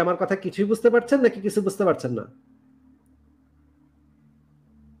 আপনি কি আমার কথা কিছুই বুঝতে পারছেন নাকি কিছু বুঝতে পারছেন না?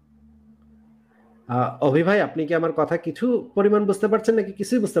 অভি ভাই আপনি কি আমার কথা কিছু পরিমাণ বুঝতে পারছেন নাকি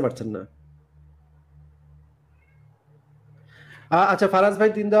কিছুই বুঝতে পারছেন না? আচ্ছা ফারাজ ভাই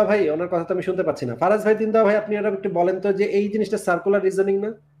দিনদাও ভাই, ওনার কথা তো আমি শুনতে পাচ্ছি না। ফারাজ ভাই দিনদাও ভাই, আপনি একটু বলেন তো যে এই জিনিসটা সার্কুলার রিজনিং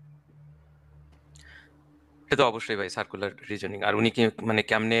না? এটা তো অবশ্যই ভাই সার্কুলার রিজনিং। আর উনি কি মানে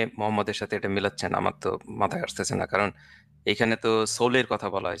কেমনে মোহাম্মদের সাথে এটা মিলাচ্ছেন আমার তো মাথায় আসতেছে না, কারণ এখানে তো সোলের কথা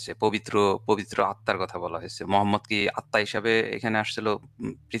বলা হয়েছে, পবিত্র পবিত্র আত্মার কথা বলা হয়েছে। মোহাম্মদ কি আত্মা হিসাবে এখানে আসছিল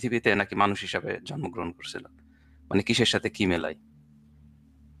পৃথিবীতে, নাকি মানুষ হিসাবে জন্মগ্রহণ করছিল? মানে কিসের সাথে কি মেলাই?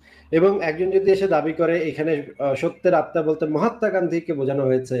 এবং একজন যদি এসে দাবি করে এখানে সত্যের আত্মা বলতে মহাত্মা গান্ধীকে বোঝানো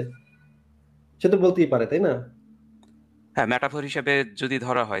হয়েছে, সে তো বলতেই পারে, তাই না? হ্যাঁ, মেটাফর হিসাবে যদি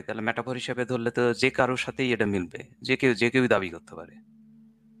ধরা হয়, তাহলে মেটাফর হিসাবে ধরলে তো যে কারোর সাথেই এটা মিলবে, যে কেউ দাবি করতে পারে।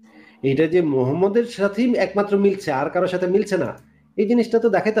 এইটা যে মোহাম্মদের সাথেই একমাত্র মিলছে, আর কারোর সাথে মিলছে না, এই জিনিসটা তো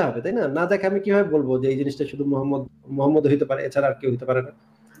দেখাতে হবে, তাই না? না দেখে আমি কিভাবে বলবো যে এই জিনিসটা শুধু মোহাম্মদ হইতে পারে, এছাড়া আর কেউ হইতে পারে না?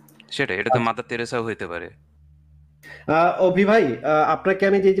 সেটা, এটা তো মাদার তেরেসাও হইতে পারে। অভি ভাই, আপনাকে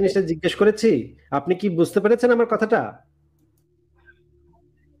আমি যে জিনিসটা জিজ্ঞেস করেছি, আপনি কি বুঝতে পেরেছেন আমার কথাটা?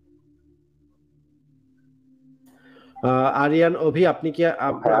 আরিয়ান অভি, আপনি কি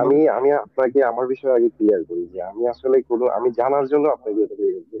আমি আপনাকে আমার বিষয়ে আগে ক্লিয়ার করি যে আমি আসলে আমি জানার জন্য আপনাকে এটা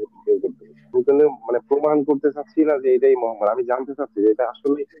বের করতে আমি কোনো মানে প্রমাণ করতে চাচ্ছি না যে এটাই মোহাম্মদ, আমি জানতে চাচ্ছি যে এটা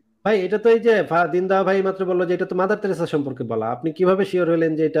আসলে। ভাই এটা তো এই যে দিনদা ভাই মাত্র বললো যে এটা তো মাদার তেরেসা সম্পর্কে বলা, আপনি কিভাবে শিওর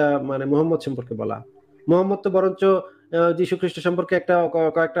হলেন যে এটা মানে মোহাম্মদ সম্পর্কে বলা? মোহাম্মদ তো বরঞ্চ যীশু খ্রিস্ট সম্পর্কে একটা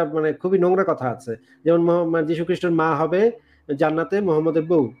কয়েকটা মানে খুবই নোংরা কথা আছে, যেমন যীশু খ্রিস্টের মা হবে জান্নাতে মোহাম্মদের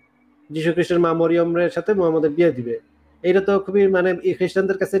বউ, যীশু খ্রিস্টের মা মরিয়মের সাথে মোহাম্মদের বিয়ে দিবে। এটা তো খুবই মানে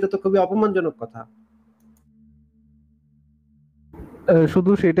খ্রিস্টানদের কাছে এটা তো খুবই অপমানজনক কথা।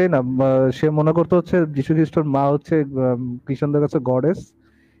 শুধু সেটাই না, সে মনে করতে হচ্ছে যীশু খ্রিস্টের মা হচ্ছে খ্রিস্টানদের কাছে গডেস,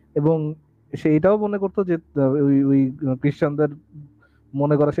 এবং সে এটাও মনে করতো যে ওই ওই খ্রিস্টানদের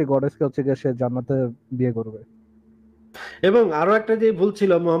মনে করা সেই গডেসকে হচ্ছে গিয়ে সে জান্নাতে বিয়ে করবে। এবং আরো একটা যে ভুল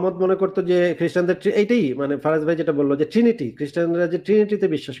ছিল, মোহাম্মদ মনে করতো যে খ্রিস্টানদের এইটাই মানে ফারাজ ভাই যেটা বললো যে ট্রিনিটি, খ্রিস্টানরা যে ট্রিনিটিতে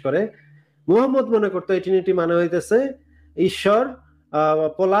বিশ্বাস করে, মুহাম্মদ মনে করতো এই ট্রিনিটি মানে হইতেছে ঈশ্বর,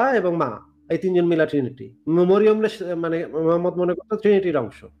 পোলা এবং মা, এই তিনজন মিলা ট্রিনিটি। মরিয়ম মানে মুহাম্মদ মনে করতো ট্রিনিটির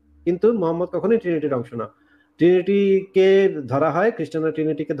অংশ। কিন্তু মোহাম্মদ কখনোই ট্রিনিটির অংশ না। ট্রিনিটিকে ধরা হয়, খ্রিস্টানরা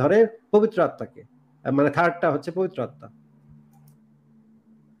ট্রিনিটিকে ধরে পবিত্র আত্মাকে, মানে থার্ডটা হচ্ছে পবিত্র আত্মা।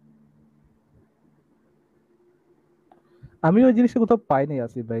 আমি ওই জিনিসটা কোথাও পাইনি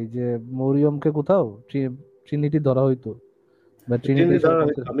আসিফ ভাই, যে মরিয়মকে কোথাও ট্রিনিটি ধরা হইতো বা ট্রিনিটি ট্রিনিটি হিসেবে ধরা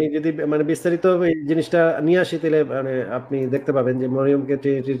হয়তো, consider- আমি যদি মানে বিস্তারিত এই জিনিসটা নিয়ে আসি তাহলে মানে আপনি দেখতে পাবেন যে মরিয়মকে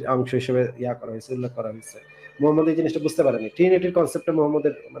ট্রিনিটির অংশ হিসেবে করা হয়েছে, উল্লেখ করা হয়েছে। মোহাম্মদ এই জিনিসটা বুঝতে পারেনি, ট্রিনিটির কনসেপ্টটা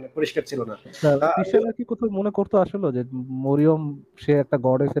মোহাম্মদের মানে পরিষ্কার ছিল না। খ্রিস্টানরা কি কোথাও মনে করতো আসলে যে মরিয়ম সে একটা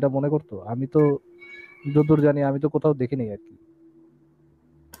গডেস, সেটা মনে করতো? আমি তো যতদূর জানি আমি তো কোথাও দেখিনি আর কি।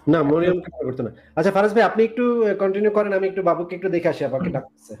 না, মরিয়ম কি করতো না। আচ্ছা ফারাজ ভাই, আপনি একটু কন্টিনিউ করেন, আমি একটু বাবুকে একটু দেখে আসি, আমাকে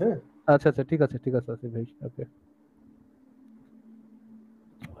ডাকতেছে। হ্যাঁ, আচ্ছা আচ্ছা, ঠিক আছে ঠিক আছে আসিফ ভাই, ওকে।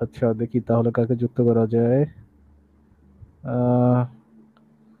 আচ্ছা দেখি তাহলে কাকে যুক্ত করা যায়।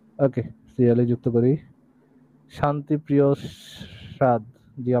 ওকে, সিরিয়ালে যুক্ত করি। শান্তিপ্রিয় সাদ,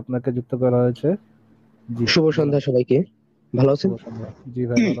 জি আপনাকে যুক্ত করা হয়েছে। জি শুভ বলেন। সন্ধ্যা সবাইকে, ভালো আছেন? শুভ সন্ধ্যা। জি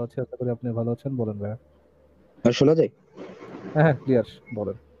ভাই ভালো আছি, আশা করি আপনি ভালো আছেন। বলেন ভাই। আর শোনা যায়? হ্যাঁ হ্যাঁ, ক্লিয়ার,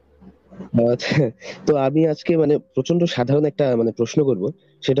 বলেন। আচ্ছা, তো আমি আজকে মানে প্রচন্ড সাধারণ একটা মানে প্রশ্ন করব।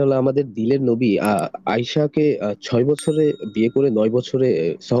 সেটা হলো, আমাদের দিলের নবী আয়েশাকে 6 বছরে বিয়ে করে 9 বছরে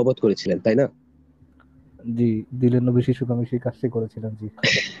সহবত করেছিলেন, তাই না? জি, দিলের নবী শিশুকামী সেই কাজটি করেছিলেন, জি।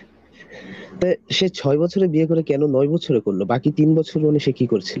 তা সে 6 বছরে বিয়ে করে কেন 9 বছরে করলো? বাকি 3 বছর মানে সে কি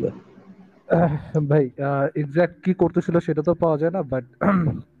করছিল? আহ, ভাই এক্সাক্ট কি করতেছিল সেটা তো পাওয়া যায় না, বাট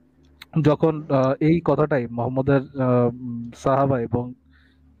যখন এই কথাটাই মোহাম্মদের সাহাবা এবং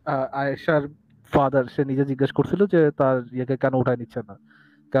আয়েশার ফাদার সে নিজে জিজ্ঞেস করছিল যে তার ইয়েকে কেন উঠায় নিচ্ছে না।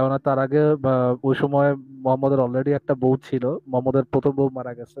 কেননা তার আগে ওই সময় মোহাম্মদের অলরেডি একটা বউ ছিল, মোহাম্মদের প্রথম বউ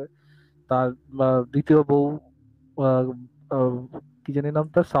মারা গেছে। তার দ্বিতীয় বউ আহ, আহ, কি জানি নাম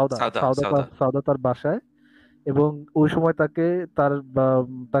তার, সাউদা সাউদা সাউদা সাউদা সাউদা তার বাসায়। এবং ওই সময় তাকে তার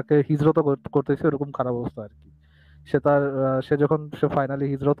তাকে হিজরত করতেছে, এরকম খারাপ অবস্থা আর কি। সে যখন সে ফাইনালি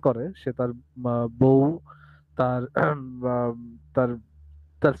হিজরত করে, সে তার বউ, তার তার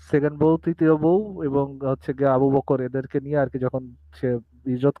তার সেকেন্ড বউ, তৃতীয় বউ এবং হচ্ছে গিয়ে আবু বকর, এদেরকে নিয়ে আর কি যখন সে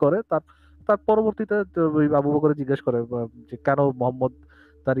হিজরত করে, তার তার পরবর্তীতে তো ওই আবু বকর জিজ্ঞেস করে যে কেন মোহাম্মদ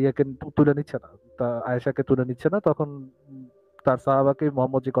তার ইয়েকে তুলে নিচ্ছে না, তা আয়েশাকে তুলে নিচ্ছে না। তখন তার সাহাবাকে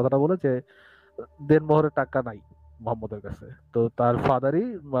মোহাম্মদ যে কথাটা বলে যে দেনমোহরের টাকা নাই মোহাম্মদের কাছে। তো তার ফাদারই,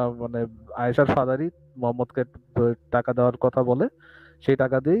 মানে আয়েশার ফাদারই মোহাম্মদকে টাকা দেওয়ার কথা বলে। সেই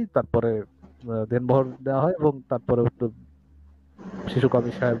টাকা দিয়েই তারপরে দেনমোহর দেওয়া হয় এবং তারপরে তো শিশু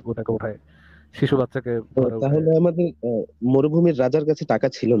কবি সাহেব ওটাকে উঠায়, শিশু বাচ্চাকে ও, ঘরে উঠায়। তাহলে আমাদের মরুভূমির রাজার কাছে টাকা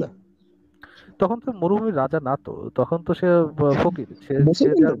ছিল না? তখন তো মরুভূমির রাজা না, তো তখন তো সে ফকির, সে সে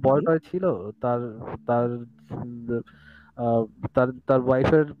মুসলমান যার নাকি? বয় টয় ছিল। তার তার আহ, তার তার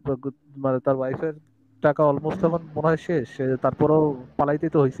ওয়াইফের, মানে তার ওয়াইফের টাকা অলমোস্ট তখন মনে হয় শেষ। সে তারপরেও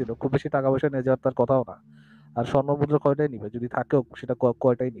পালাইতেই তো হয়েছিল, খুব বেশি টাকা পয়সা নিয়ে যাওয়ার তার কথাও না। আর স্বর্ণ মুদ্রা কয়টাই নিবে, যদি থাকেও সেটা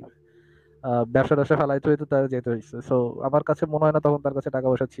কয়টাই নিবে। ব্যবসা ট্যাবসা ফেলাইতে হইতো, তার যেতে হয়েছে। সো আমার কাছে মনে হয় না তখন তার কাছে টাকা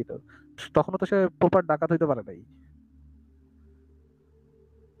পয়সা ছিল। তখনও তো সে প্রপার ডাকাত হইতে পারে নাই।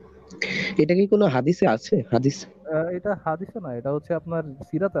 এটা কি কোনো হাদিসে আছে? হাদিস? এটা হাদিসে না, এটা হচ্ছে আপনার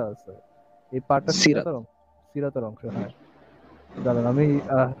সিরাতে আছে। এই পার্টটা সিরাত? সিরাতের অংশ, হ্যাঁ। দাঁড়ান আমি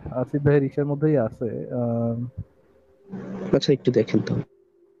আহ, আসিফ ভাইয়ের ইসের মধ্যেই আছে। আহ, আচ্ছা, একটু দেখেন তো।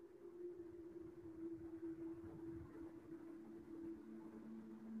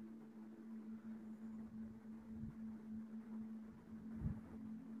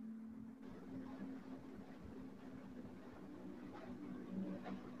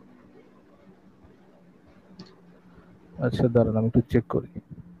 আচ্ছা দাঁড়ান আমি একটু চেক করি।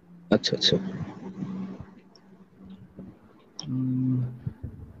 আচ্ছা আচ্ছা। উম,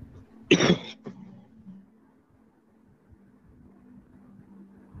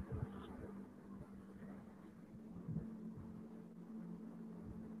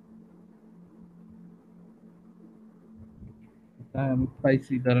 হ্যাঁ আমি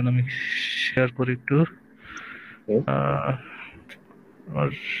পাইছি, দাঁড়ান আমি শেয়ার করি একটু। হুম। আহ, আমার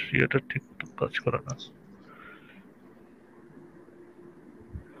ইয়েটা ঠিক কাজ করে না।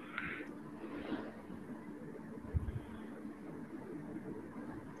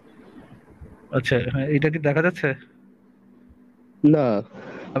 আচ্ছা হ্যাঁ, এটা কি দেখা যাচ্ছে? না।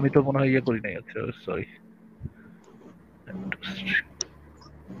 আমি তো মনে হয় ইয়ে করি নাই, আচ্ছা সরি।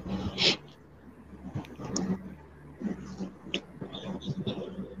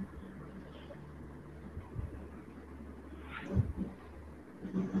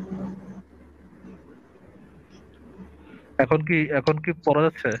 এখন কি পড়া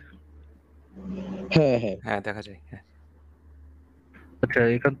যাচ্ছে? হ্যাঁ হ্যাঁ। হ্যাঁ দেখা যায়, হ্যাঁ। আচ্ছা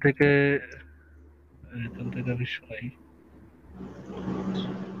এখান থেকে আমি শোনাই।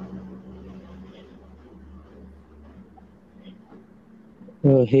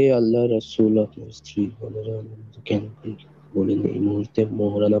 হে আল্লাহ রাসূল, আপনার স্ত্রী বোনেরা আমাকে কেন বলেন এই মুহূর্তে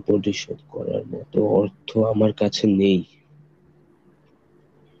মোহরানা পরিশোধ করার মতো অর্থ আমার কাছে নেই।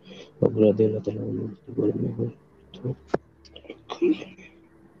 অপরাধী আল্লাহ তাআলা অনুমতি করেন এবং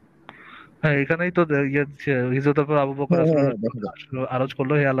হ্যাঁ, এখানেই তো হিজরত আবু বকর হ্যাঁ হ্যাঁ রাসূলের হ্যাঁ, দেখা যাক। আরজ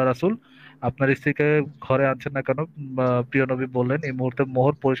করলো, হে আল্লাহ রাসূল, আপনার স্ত্রীকে ঘরে আনছেন না কেন? প্রিয় নবী বললেন, এই মুহূর্তে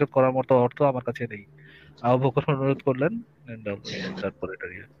মোহর পরিশোধ করার মতো অর্থ আমার কাছে নেই। আবু বকর অনুরোধ করলেন, and all this, তারপরে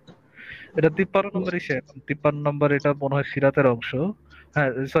এটা 53 নম্বর ইসে, 53 নম্বর, এটা মনে হয় সিরাতের অংশ। হ্যাঁ,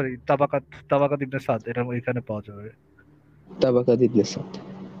 সরি, তাবাকাত ইবনে সাদ, এটা এখানে পাওয়া যাবে। তাবাকাত ইবনে সাদ।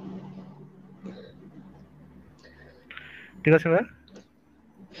 ঠিক আছে ভাই।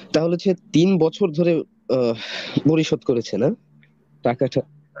 তাহলে সে 3 বছর ধরে আহ, পরিশোধ করেছে না টাকাটা?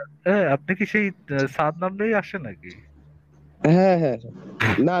 হ্যাঁ, আপনি কি সেই সাদ নাম নিয়েই আসেন নাকি? হ্যাঁ হ্যাঁ হ্যাঁ।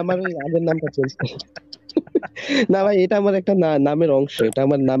 না, আমার ওই আগের নামটা চেঞ্জ করে। না ভাই, এটা আমার একটা নামের অংশ, এটা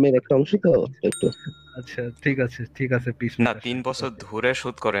আমার নামের একটা অংশ, তো একটু। আচ্ছা, ঠিক আছে, ঠিক আছে, পিস না, প্রকাশ, 3 ঠিক বছর আছে। ধরে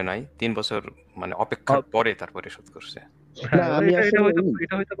শোধ করে নাই, 3 বছর মানে অপেক্ষার অ- পরে তারপরে শোধ করছে। না হ্যাঁ, আমি এটা আসলে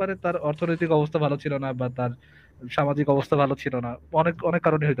এটা হইতে পারে তার অর্থনৈতিক অবস্থা ভালো ছিল না, বা তার সামাজিক অবস্থা ভালো ছিল না, অনেক অনেক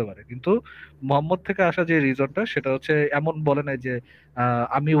কারণে হইতে পারে। কিন্তু মোহাম্মদ থেকে আসা যে রিজনটা, সেটা হচ্ছে এমন বলে নাই যে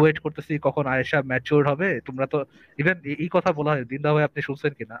আমি ওয়েট করতেছি কখন আয়েশা ম্যাচিউর হবে। তোমরা তো ইভেন এই কথা বলা হয়, দিনদা ভাই আপনি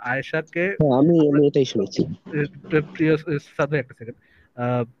শুনছেন কিনা, আয়েশাকে হ্যাঁ, আমি আমরা আমি এটাই শুনেছি। প্রিয় সাথে একটা সেকেন্ড,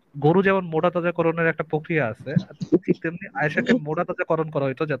 গরু যেমন মোটা তাজাকরণের একটা প্রক্রিয়া আছে, ঠিক তেমনি আয়েশাকে মোটা তাজাকরণ করা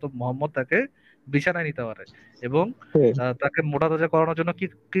হইতো যাতে মোহাম্মদ তাকে বিছানায় নিতে পারে। এবং হ্যাঁ। তাকে মোটা তাজা করানোর জন্য কি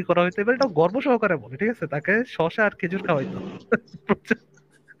কি করা হইতো, এবার এটা গর্ব সহকারে বলে, ঠিক আছে, তাকে শসা আর খেজুর খাওয়াইতো। প্রচুর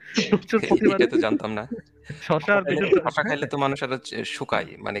প্রচুর এটা প্রতিবারে তো জানতাম না। শসা আর খেজুর শশা হ্যাঁ। খাইলে তো মানুষ আরো শুকায়,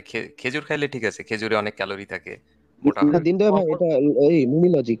 মানে খেজুর খাইলে ঠিক আছে, খেজুরে অনেক ক্যালোরি থাকে, মোটা না হয়। দিনদা ভাই, মোহাম্মদ এটা এই মুনি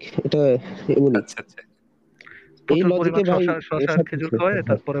লজিক, এটা এমনই। আচ্ছা আচ্ছা। এই প্রচুর লজিকে পরিমাণ ভাই শসা এর আর সাথে খেজুর খাওয়ায়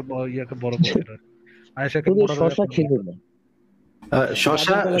তারপরে ইয়াকে বড় করছিল, আয়েশাকে শুধু মোটা তাজা শশা করার খেজুর জন্য। না,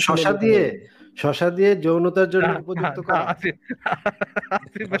 শশা বাদাম কলা খেলে শশা মোটা দিয়ে হয়ে যাবে। শশা দিয়ে যৌনতার জন্য না না উপযুক্ত না, করা, আসিফ,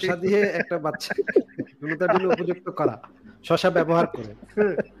 আসিফ ভাই, শশা দিয়ে একটা বাচ্চা যৌনতার জন্য উপযুক্ত করা, শশা ব্যবহার করে।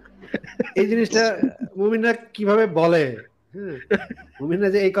 হ্যাঁ, এই জিনিসটা মুমিনরা কিভাবে বলে? হ্যাঁ, মুমিনরা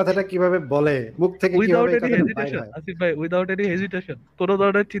যে এই কথাটা কিভাবে বলে, মুখ থেকে কিভাবে উইদাউট এই এনি কথাটা বাইর হেজিটেশন, হয়? আসিফ ভাই, উইদাউট এনি হেজিটেশন, কোনো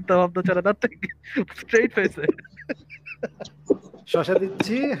ধরনের চিন্তা ভাবনা ছাড়া, না থেকে স্ট্রেইট ফেসে। শশা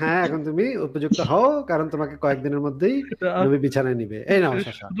দিচ্ছি, হ্যাঁ এখন তুমি উপযুক্ত হও, কারণ তোমাকে কয়েকদিনের মধ্যেই নবী বিছানায় নিবে। এই নাও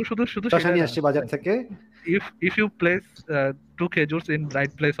শশা। শুধু শুধু শুধু শশা সেটাই নিয়ে না, আসছি বাজার থেকে। If you place to খেজুরস in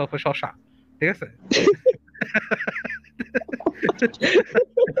right place of এ শসা, ঠিক আছে।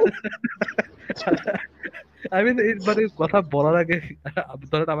 আই মিন, মানে কথা বলার আগে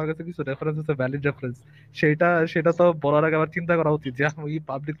ধরেন আমার কাছে কিছু রেফারেন্স আছে, ভ্যালিড রেফারেন্স, সেটা তো বলার আগে আমার চিন্তা করা উচিত যে আমি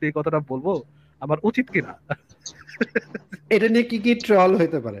পাবলিকলি এই কথাটা বলবো, আমার উচিত কিনা। এটা নিয়ে কি কি ট্রল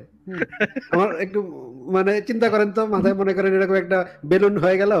হইতে পারে? আমার একটু মানে চিন্তা করেন তো, মাথায় মনে করেন এরকম একটা বেলুন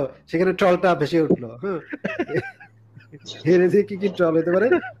হয়ে গেল, সেখানে ট্রলটা ভেসে উঠলো। হ্যাঁ, এর যে কি কি ট্রল হইতে পারে?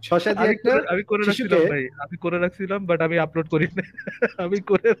 শশা দিয়ে একটা আমি করে শিশুকে, রাখছিলাম ভাই, আমি করে রাখছিলাম, বাট আমি আপলোড করি না। আমি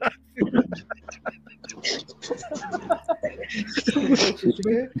করে রাখছিলাম।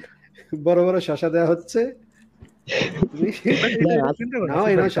 শিশুকে বড় বড় শশা দেওয়া হচ্ছে, তুমি But না এটা চিন্তা করেন নাও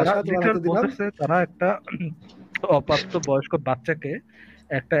আসিফ এই ভাই, নাও তারা শশা তোমার লিটারাল হাতে দিলাম। বলতেছে, তারা একটা অপ্রাপ্ত বয়স্ক বাচ্চাকে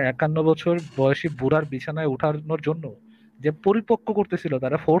একটা 51 বছর বয়সী বুড়ার বিছানায় উঠানোর জন্য যে পরিপক্ক করতেছিল,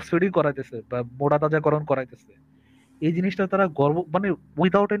 তারা ফোর্স ফিডিং করাইতেছে বা মোটা তাজাকরণ করাইতেছে, এই জিনিসটা তারা গর্ব, মানে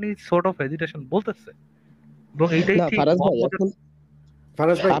without any sort of hesitation বলতেছে। এবং এইটাই না ঠিক ফারাজ ভাই, মোহাম্মদের। এখন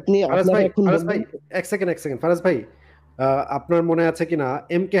ফারাজ ভাই, আপনি আপনারা এখন ফারাজ ভাই, বললেন। এক সেকেন্ড এক সেকেন্ড, ফারাজ ভাই, আপনার মনে আছে কিনা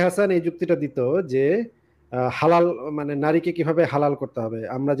এম কে হাসান এই যুক্তিটা দিত যে হালাল মানে নারীকে কিভাবে হালাল করতে হবে,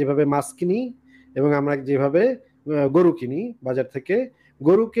 আমরা যেভাবে মাছ কিনি এবং আমরা যেভাবে গরু কিনি বাজার থেকে,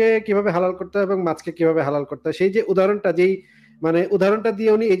 গরুকে কিভাবে হালাল করতে হবে এবং মাছকে কিভাবে হালাল করতে হয়, সেই যে উদাহরণটা, যেই মানে উদাহরণটা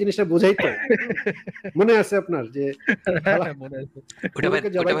দিয়ে উনি এই জিনিসটা বুঝাইতো, মনে আছে আপনার যে হালাল মনে আছে। ওটা ভাই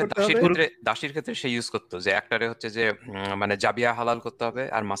গরুকে জবাই করতে হবে? দাসির ক্ষেত্রে সে ইউজ করতো, যে একটারে হচ্ছে যে মানে জাবিয়া হালাল করতে হবে,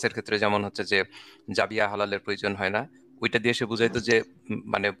 আর মাছের ক্ষেত্রে যেমন হচ্ছে যে জাবিয়া হালালের প্রয়োজন হয় না, ওইটা দিয়ে সে বুঝাইতো যে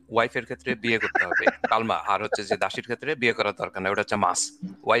মানে ওয়াইফের ক্ষেত্রে বিয়ে করতে হবে কালমা, আর হচ্ছে যে দাসির ক্ষেত্রে বিয়ে করার দরকার না, ওটা হচ্ছে মাছ।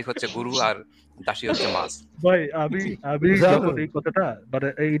 ওয়াইফ হচ্ছে গরু আর দাসী হচ্ছে মাছ। ভাই, আমি আমি যখন উদাহরণ। এই কথাটা, মানে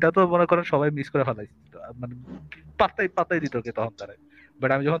এইটা তো মনে করেন সবাই মিস করে ফেলাইছি, মানে পাত্তাই পাত্তাই দিত কে তখন তারা। বাট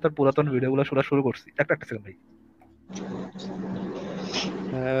আমি যখন তার পুরাতন ভিডিও গুলো শোনা শুরু করছি, একটা একটা সেকেন্ড ভাই।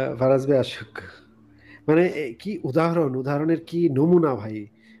 ফারাজ ভাই আসুক, মানে কি উদাহরণ, উদাহরণের কি নমুনা ভাই,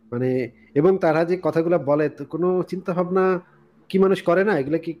 মানে এবং তারা যে কথাগুলো বলে, তো কোনো চিন্তা ভাবনা কি মানুষ করে না?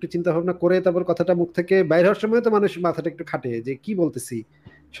 এগুলো কি একটু চিন্তা ভাবনা করে তারপর কথাটা মুখ থেকে বাইরে হওয়ার সময় তো মানুষ মাথাটা একটু খাটে যে কি বলতেছি,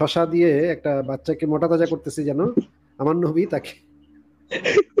 শশা দিয়ে একটা বাচ্চাকে মোটা তাজা করতেছি যেন আমার নবী তাকে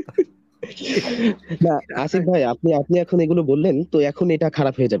না আসিফ ভাই, আপনি আপনি এখন এগুলো বললেন তো এখন এটা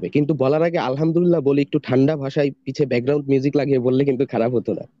খারাপ হয়ে যাবে, কিন্তু বলার আগে আলহামদুলিল্লাহ বলে একটু ঠান্ডা ভাষায় পিছে ব্যাকগ্রাউন্ড মিউজিক লাগিয়ে বললে কিন্তু খারাপ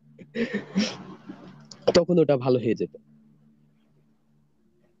হতো না, তখন ওটা ভালো হয়ে যেত।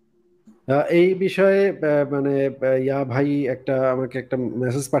 এই বিষয়ে মানে ইয়া ভাই আমাকে একটা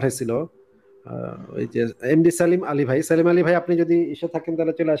মেসেজ পাঠাইছিল, ওই যে এমডি সালিম আলী ভাই। সালিম আলী ভাই, আপনি যদি এসে থাকেন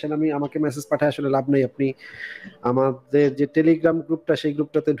তাহলে চলে আসেন। আমাকে মেসেজ পাঠায় আসলে লাভ নেই। আপনি আমাদের যে টেলিগ্রাম গ্রুপটা, সেই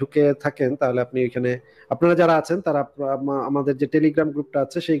গ্রুপটাতে ঢুকে থাকেন তাহলে আপনি এখানে, আপনারা যারা আছেন তারা আমাদের যে টেলিগ্রাম গ্রুপটা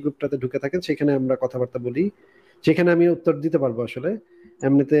আছে সেই গ্রুপটাতে ঢুকে থাকেন, সেখানে আমরা কথাবার্তা বলি, সেখানে আমি উত্তর দিতে পারবো আসলে।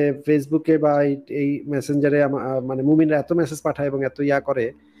 এমনিতে ফেসবুকে বা এই মেসেঞ্জারে মানে মুমিনরা এত মেসেজ পাঠায় এবং এত ইয়া করে,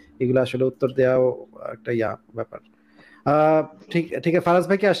 এগুলো আসলে উত্তর দেওয়াও একটা ইয়া ব্যাপার। আহ ঠিক ঠিক আছে, ফারাজ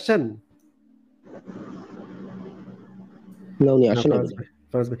ভাই কি আসছেন? না উনি না, আসে নাই ফারাজ বোধহয়। ভাই,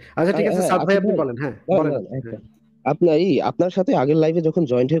 ফারাজ ভাই, আচ্ছা ঠিক আছে, হ্যাঁ সাদ ভাই আসিফ আপনি ভাই, বলেন, হ্যাঁ দাঁড়ান বলেন দাঁড়ান আপনি, হ্যাঁ। একটা, আপনার সাথে আগের লাইভে যখন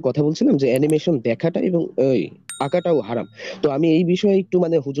জয়েন্ট হয়ে কথা বলছিলাম যে অ্যানিমেশন দেখাটা এবং ওই আঁকাটাও হারাম, তো আমি এই বিষয়ে একটু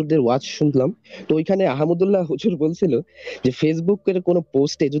মানে হুজুরদের ওয়াজ শুনলাম। তো ওইখানে আহমদুল্লাহ হুজুর বলছিল যে ফেসবুকের কোনো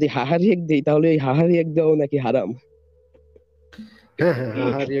পোস্টে যদি হাহা রিয়েক্ট দেই তাহলে এই হাহা রিয়েক্ট দেওয়া নাকি হারাম। হ্যাঁ হ্যাঁ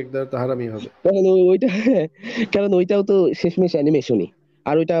হ্যাঁ হ্যাঁ, রিয়েক্ট দেওয়া তো হারামই হবে। কারণ ওইটা কারণ ওইটাও তো শেষমেশ অ্যানিমেশনই,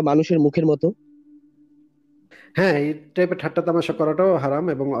 আর ওইটা মানুষের মুখের মতো। হ্যাঁ, এই টাইপের ঠাট্টা তামাশা করাটাও হারাম,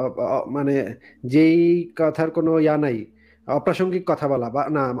 এবং মানে যেই কথার কোনো ইয়া নাই, অপ্রাসঙ্গিক কথা বলা বা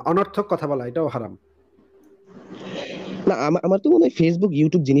না অনর্থক কথা বলা, এটাও হারাম। না আমার তো মনে হয় ফেসবুক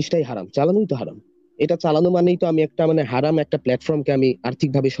ইউটিউব জিনিসটাই হারাম, চালানোই তো হারাম। এটা চালানো মানেই তো আমি একটা মানে হারাম একটা প্ল্যাটফর্মকে আমি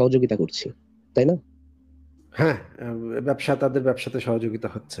আর্থিকভাবে সহযোগিতা করছি, তাই না? হ্যাঁ, ব্যবসা, তাদের ব্যবসাতে সহযোগিতা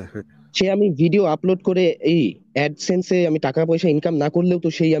হচ্ছে, হ্যাঁ। সে আমি ভিডিও আপলোড করে এই অ্যাডসেন্সে আমি টাকা পয়সা ইনকাম না করলেও তো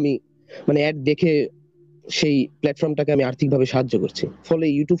সেই আমি মানে অ্যাড দেখে সেই প্ল্যাটফর্মটাকে আমি আর্থিকভাবে সাহায্য করছি, ফলে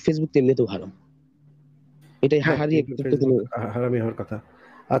ইউটিউব ফেসবুক তেমনিতেও হারাম। এটাই হ্যাঁ, হাহারি ইউটিউব একটু তো কোনো। ফেসবুক হারামই হওয়ার কথা।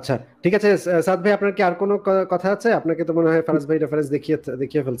 আচ্ছা ঠিক আছে, সাদ ভাই, আপনার কি আর কোনো কথা আছে? আপনাকে তো মনে হয় ফারাজ ভাই রেফারেন্স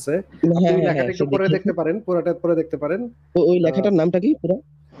দেখিয়ে ফেলছে। আপনি হ্যাঁ ওই হ্যাঁ হ্যাঁ, লেখাটা সে একটু পড়ে দেখিয়েছে। দেখতে পারেন, পুরোটা পড়ে দেখতে পারেন। ওই আহ, লেখাটার নামটা কি পুরো?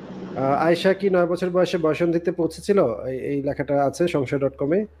 আয়েশা কি 9 বছর বয়সে বয়সন্ধিতে পৌঁছেছিল, এই লেখাটা আছে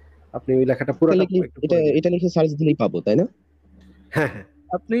সংশয়.com-এ। আপনি ওই লেখাটা এটা পুরোটা লিখলে একটু এটা পড়ে দেখেন। এটা লিখে সার্চ দিলেই পাবো, তাই না? হ্যাঁ হ্যাঁ,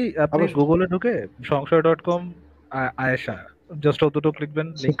 আপনি আপনি অবশ্যই। গুগলে ঢুকে সংশয়.com আয়েশা জাস্ট অতটুকু লিখবেন,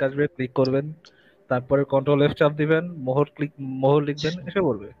 লিংক আসবে, ক্লিক করবেন, তারপরে কন্ট্রোল এফ চাপ দিবেন, মোহর লিখবেন, এসে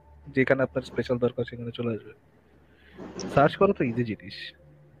বলবে যেখানে আপনার স্পেশাল দরকার সেখানে চলে আসবে। সার্চ করো তো ইজি জিনিস।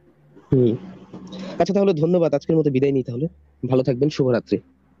 হুম। আচ্ছা তাহলে ধন্যবাদ, আজকের মতো বিদায় নিই তাহলে। ভালো থাকবেন, শুভরাত্রি।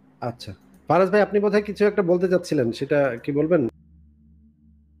 আচ্ছা, ফারাজ ভাই, আপনি বোধহয় কিছু একটা বলতে চাচ্ছিলেন, সেটা কি বলবেন?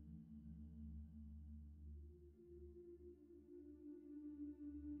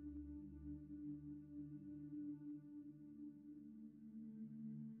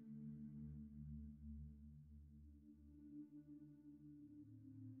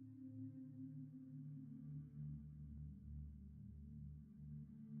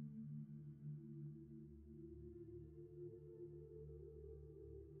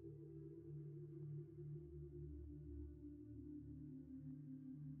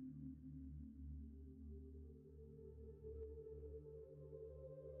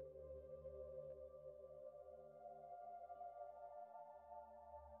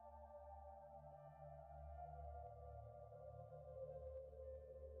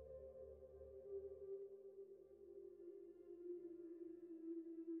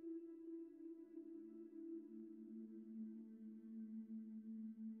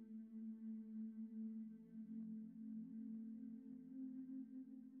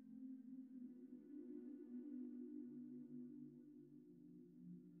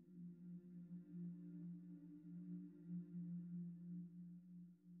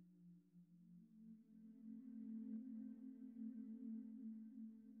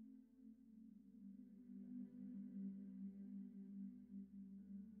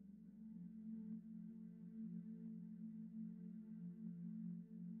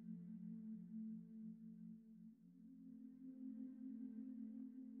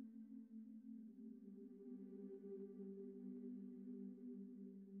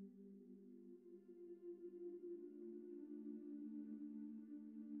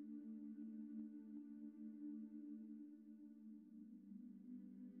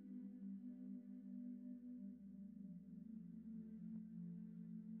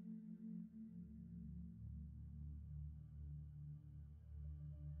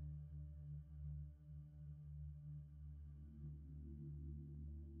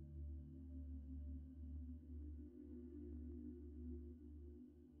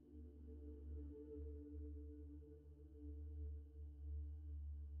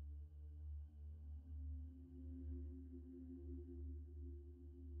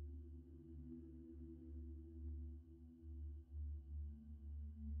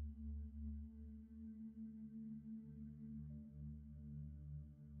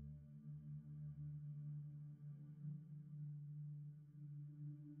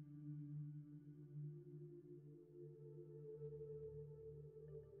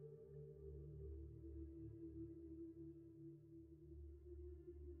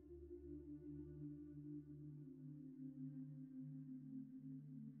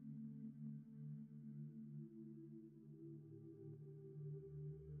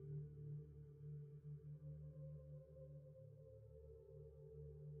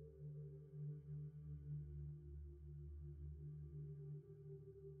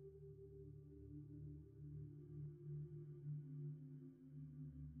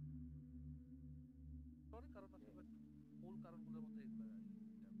 অনেক কারণ আছে, বাট মূল কারণগুলোর মধ্যে এগুলো এটা।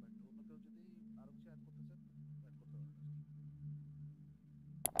 বাট অন্য কেউ যদি আরো কিছু অ্যাড করতে চান অ্যাড করতে পারেন আর কি।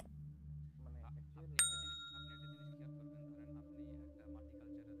 মানে আপনি একটা জিনিস খেয়াল করবেন, ধরেন আপনি একটা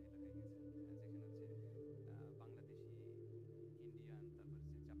মাল্টিকালচারাল এলাকায় গেছেন, যেখানে হচ্ছে বাংলাদেশি, ইন্ডিয়ান, তারপর হচ্ছে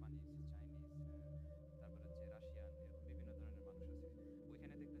জাপানিজ, চাইনিজ, তারপর হচ্ছে রাশিয়ান, এরকম বিভিন্ন ধরনের মানুষ আছে।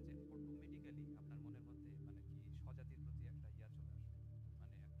 ওইখানে দেখবেন যে অটোমেটিক্যালি আপনার মনের মধ্যে মানে কি স্বজাতির প্রতি একটা ইয়া চলে আসবে,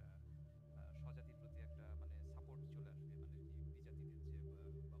 মানে একটা স্বজাতির প্রতি একটা মানে সাপোর্ট চলে আসবে, মানে কি বিজাতিদের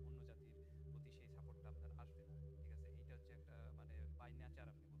যে বা অন্য জাতির প্রতি সেই সাপোর্টটা আপনার আসবে না। ঠিক আছে, এইটা হচ্ছে একটা মানে বাই নেচার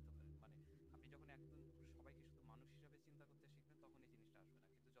আপনি বলতে পারেন। মানে আপনি যখন একদম সবাইকে শুধু মানুষ হিসাবে চিন্তা করতে শিখবেন তখন এই জিনিসটা আসবে না,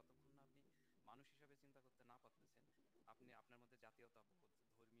 কিন্তু যতক্ষণ না আপনি মানুষ হিসাবে চিন্তা করতে না পারতেছেন, আপনি আপনার মধ্যে জাতীয়তাবোধ,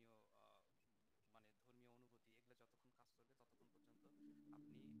 ধর্মীয় মানে ধর্মীয় অনুভূতি এগুলো যতক্ষণ কাজ করবে ততক্ষণ পর্যন্ত আপনি ওই মানে কি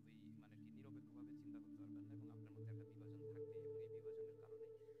নিরপেক্ষভাবে চিন্তা করতে পারবেন না, এবং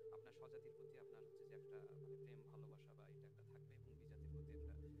আপনার মধ্যে একটা বিভাজন থাকবে, এবং এই বিভাজনের কারণে আপনার স্বজাতির প্রতি আপনার হচ্ছে যে একটা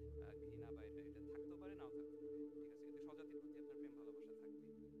মানে প্রেম ভালোবাসা বা এটা একটা থাকবে, এবং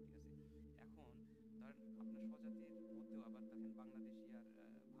বিজাতির প্রতি একটা ঘৃণা বা এটা থাকতেও পারে নাও থাকতে পারে। ঠিক আছে, কিন্তু স্বজাতির প্রতি আপনার প্রেম ভালোবাসা থাকবে। ঠিক আছে, এখন ধরেন আপনার স্বজাতির মধ্যেও আবার দেখেন বাংলাদেশি আর ভারত ইন্ডিয়ান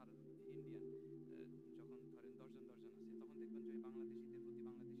যখন ধরেন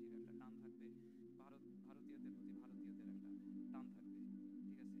 10 জন আছে, তখন দেখবেন যে ওই বাংলাদেশিদের প্রতি বাংলাদেশির একটা টান থাকবে, ভারতীয়দের প্রতি ভারতীয়দের একটা টান থাকবে। ঠিক আছে,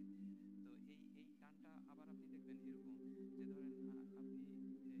 তো এই টানটা আবার আপনি দেখবেন এরকম যে ধরেন আপনি হিন্দু,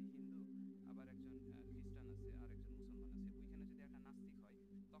 আবার একজন খ্রিস্টান আছে আর একজন মুসলমান আছে, ওইখানে যদি একটা নাস্তিক হয়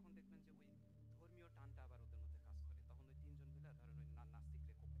তখন দেখবেন যে ওই ধর্মীয় টানটা আবার ওদের মধ্যে কাজ করে, তখন ওই তিনজন মিলে ধরেন ওই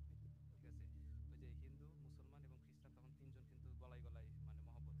নাস্তিকরে কোপাইবে। ঠিক আছে, ওই যে হিন্দু, মুসলমান এবং খ্রিস্টান তখন তিনজন কিন্তু গলায় গলায় মানে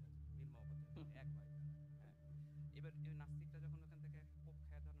মহব্বত হয়ে যাবে, মিল মহব্বত হয়ে যাবে, এক ভাই। হ্যাঁ, এবার এই নাস্তিকটা যখন ওখান থেকে কোপ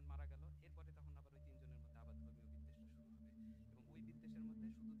খেয়ে ধরেন মারা গেল, এরপরে তখন আবার ওই তিনজনের মধ্যে আবার ধর্মীয় বিদ্বেষটা শুরু হবে, এবং ওই বিদ্বেষের মধ্যে শুধু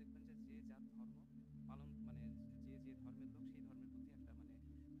দেখবেন যে যে যার ধর্ম পালন মানে যে যে ধর্মের লোক সেই ধর্মের প্রতি একটা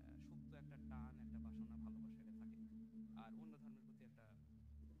মানে সুপ্ত একটা টান, একটা বাসনা, ভালোবাসা এটা থাকে, আর অন্য ধর্মের প্রতি একটা মানে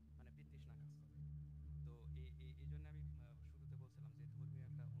বিতৃষ্ণা কাজ করে। তো এই জন্য আমি শুরুতে বলছিলাম যে ধর্মীয় একটা অনুভূতি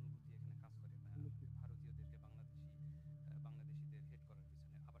এখানে কাজ করে ভারতীয়দেরকে বাংলাদেশিদের হেড করার পিছনে।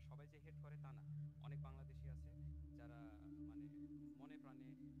 আবার সবাই যে হেড করে তা না, অনেক বাংলাদেশি আছে যারা মানে মনে প্রাণে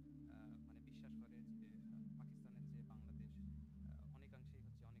মানে বিশ্বাস করে যে পাকিস্তানের যে বাংলাদেশ অনেকাংশেই হচ্ছে অনেক দিক দিয়ে সেকুলার কান্ট্রি, ভালো কান্ট্রি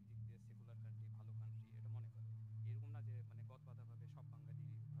এটা মনে করে। এরকম না যে মানে গদবাঁধাভাবে সব বাঙালি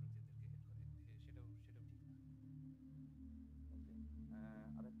ভারতীয়দেরকে হেড করে, সেটাও ঠিক না। ওকে,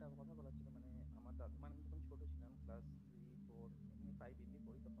 আরেকটা কথা বলার ছিল, মানে আমার দাদু, মানে আমি যখন ছোট ছিলাম ক্লাস 3, 4, এমনি 5 এমনি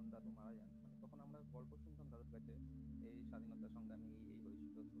পড়ি, তখন দাদু মারা যান। মানে তখন আমরা গল্প শুনতাম দাদুর কাছে, এই স্বাধীনতা সংগ্রামী এই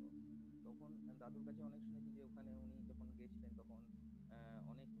হয়েছিল। তো তখন দাদুর কাছে অনেক শুনেছি যে ওখানে উনি যখন গেছিলেন তখন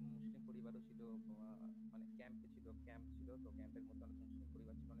অনেক মুসলিম পরিবারও ছিল, মানে ক্যাম্প ছিল, তো ক্যাম্পের মধ্যে অনেক মুসলিম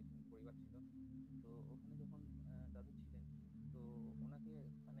পরিবার ছিল, অনেক হিন্দু পরিবার ছিল। তো ওখানে যখন দাদু ছিলেন, তো ওনাকে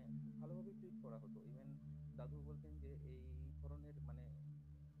মানে খুব ভালোভাবে ট্রিট করা হতো। ইভেন দাদু বলতেন যে এই ধরনের মানে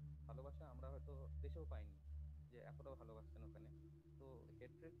ভালোবাসা আমরা হয়তো দেশেও পাইনি, যে এতটা ভালোবাসতেন ওখানে। তো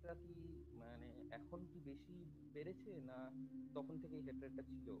হেট্রেটটা কি মানে এখন কি বেশি বেড়েছে, না তখন থেকেই হেট্রেটটা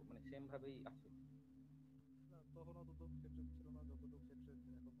ছিল মানে সেম ভাবেই আছে? না, তখন অতটুকু ক্ষেত্রে ছিল না যতটুকু ক্ষেত্রে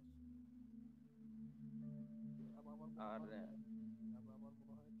এখন আছে। আমার আর আমার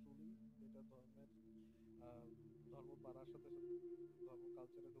মনে হয় ট্রুলি এটা আহ, ধর্ম বাড়ার সাথে সাথে, ধর্ম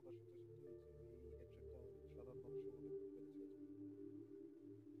কালচারে ঢোকার সাথে সাথে এই হেট্রেটটা সাধারণ মানুষের মধ্যে খুব বেড়েছে।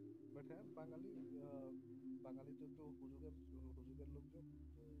 বাট হ্যাঁ, আহ, বাঙালি তো একটু হুজুগের লোকজন,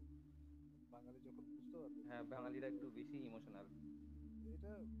 তো বাঙালি যখন বুঝতে পারবে যে হ্যাঁ, বাঙালিরা ভারতীয়, একটু বেশি ইমোশনাল।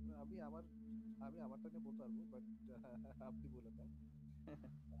 এটা আমি আমার আমি আমারটা নিয়ে বলতে পারবো, বাট আপনি বলে দেন।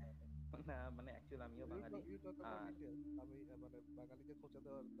 না মানে অ্যাকচুয়ালি আমিও বাঙালি। You talk about R India, আমি মানে বাঙালিকে খোঁচা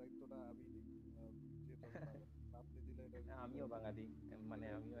দেওয়ার দায়িত্বটা আমি নেই, যেহেতু আমি বাঙালি। আপনি দিলে এটা আমিও বাঙালি, মানে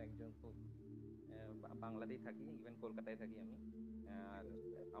এটা আমিও একজন খুব বাংলাতেই থাকি, ইভেন কলকাতায় থাকি আমি। ঠিক আর আছে।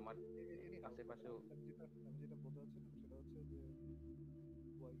 আমার এনিহাউ, আশেপাশেও আমি যেটা বলতে চাচ্ছিলাম সেটা হচ্ছে যে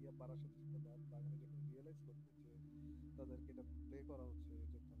ইয়া বাড়ার সাথে সাথে বাঙালি যখন রিয়েলাইজ করবে যে তাদেরকে এটা প্লে করা হচ্ছে,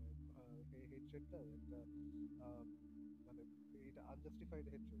 যে মানে হেট্রেটটা একটা আহ, মানে এটা আনজাস্টিফাইড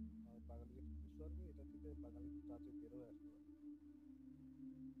হেট্রেট, বাঙালি যখন বুঝতে পারবে, এটা থেকে বাঙালি খুব তাড়াতাড়ি বের হয়ে আসতে পারবে।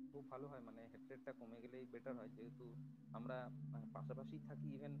 খুব ভালো হয়, মানে হেট্রেটটা কমে গেলেই বেটার হয়, যেহেতু আমরা পাশাপাশি থাকি।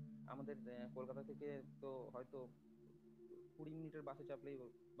 ইভেন আমাদের কলকাতা থেকে তো হয়তো 20 মিনিটের বাসে চাপলেই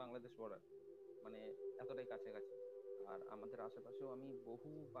বাংলাদেশ বর্ডার, মানে এতটাই কাছাকাছি। আর আমাদের আশেপাশেও আমি বহু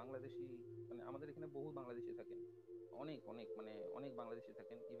বাংলাদেশি, মানে আমাদের এখানে বহু বাংলাদেশি থাকেন, অনেক অনেক মানে অনেক বাংলাদেশি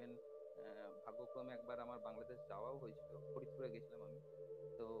থাকেন। ইভেন ভাগ্যক্রমে একবার আমার বাংলাদেশ যাওয়াও হয়েছিল, ফরিদপুরে গেছিলাম আমি।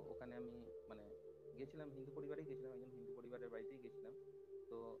 তো ওখানে আমি মানে গেছিলাম হিন্দু পরিবারেই গেছিলাম, একজন হিন্দু পরিবারের বাড়িতেই গেছিলাম।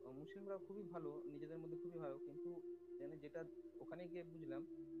 তো মুসলিমরা খুবই ভালো, নিজেদের মধ্যে খুবই ভালো, কিন্তু যেটা ওখানে গিয়ে বুঝলাম,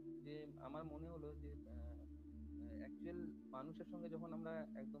 যে আমার মনে হলো যে অ্যাকচুয়াল মানুষের সঙ্গে যখন আমরা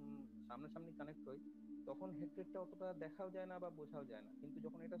একদম সামনাসামনি কানেক্ট হই, তখন হেট্রেটটা অতটা দেখাও যায় না বা বোঝাও যায় না। কিন্তু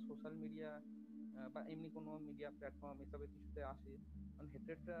যখন এটা সোশ্যাল মিডিয়া বা এমনি কোনো মিডিয়া প্ল্যাটফর্ম এসবের কিছুতে আসে, তখন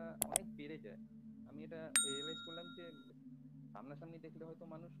হেট্রেটটা অনেক বেড়ে যায়। আমি এটা রিয়েলাইজ করলাম যে সামনাসামনি দেখলে হয়তো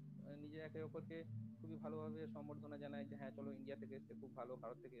মানুষ নিজে একে অপরকে খুবই ভালোভাবে সম্বর্ধনা জানায় যে হ্যাঁ চলো ইন্ডিয়া থেকে এসছে খুব ভালো,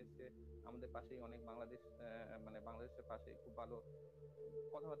 ভারত থেকে এসছে আমাদের পাশেই অনেক বাংলাদেশ, মানে বাংলাদেশের পাশে খুব ভালো,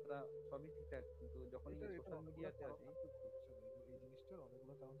 কথাবার্তা সবই ঠিকঠাক। কিন্তু যখনই এটার সোশ্যাল অনেকগুলো মিডিয়াতে কারণ আসি, থাকতে পারে, বুঝছেন? এই জিনিসটার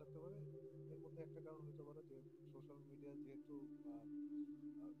অনেকগুলো কারণ থাকতে পারে। এর মধ্যে একটা কারণ হতে পারে যে সোশ্যাল মিডিয়া যেহেতু আহ,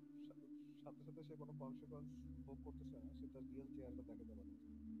 আহ, সা- সাথে সাথে সে কোনো কনসিকোয়েন্স ভোগ করতেছে না, সে তার রিয়েল চেহারাটা দেখাতে পারে।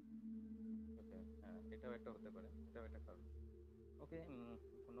 ওকে, হ্যাঁ এটাও একটা হতে পারে, এটাও একটা কারণ। ওকে,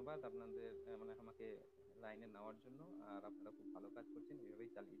 ধন্যবাদ আপনাদের মানে আমাকে লাইনে নেওয়ার জন্য। আর আপনারা খুব ভালো কাজ করছেন, এভাবেই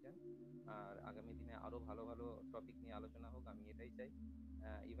চালিয়ে যান। আর আগামী দিনে আরো ভালো ভালো টপিক নিয়ে আলোচনা হোক, আমি এটাই চাই।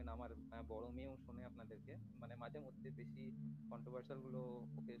 ইভেন আমার বড় মেয়েও শোনে আপনাদেরকে, মানে মাঝে মধ্যে বেশি কন্ট্রোভার্সাল গুলো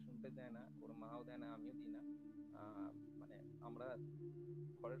ওকে শুনতে দেয় না, ওর মাও দেয় না, আমিও দিই না। আহ, মানে আমরা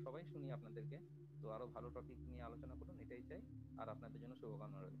ঘরের সবাই শুনি আপনাদেরকে। তো আরো ভালো টপিক নিয়ে আলোচনা করুন, এটাই চাই। আর আপনাদের জন্য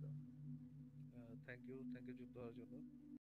শুভকামনা রইল। থ্যাংক ইউ যুক্ত হওয়ার জন্য।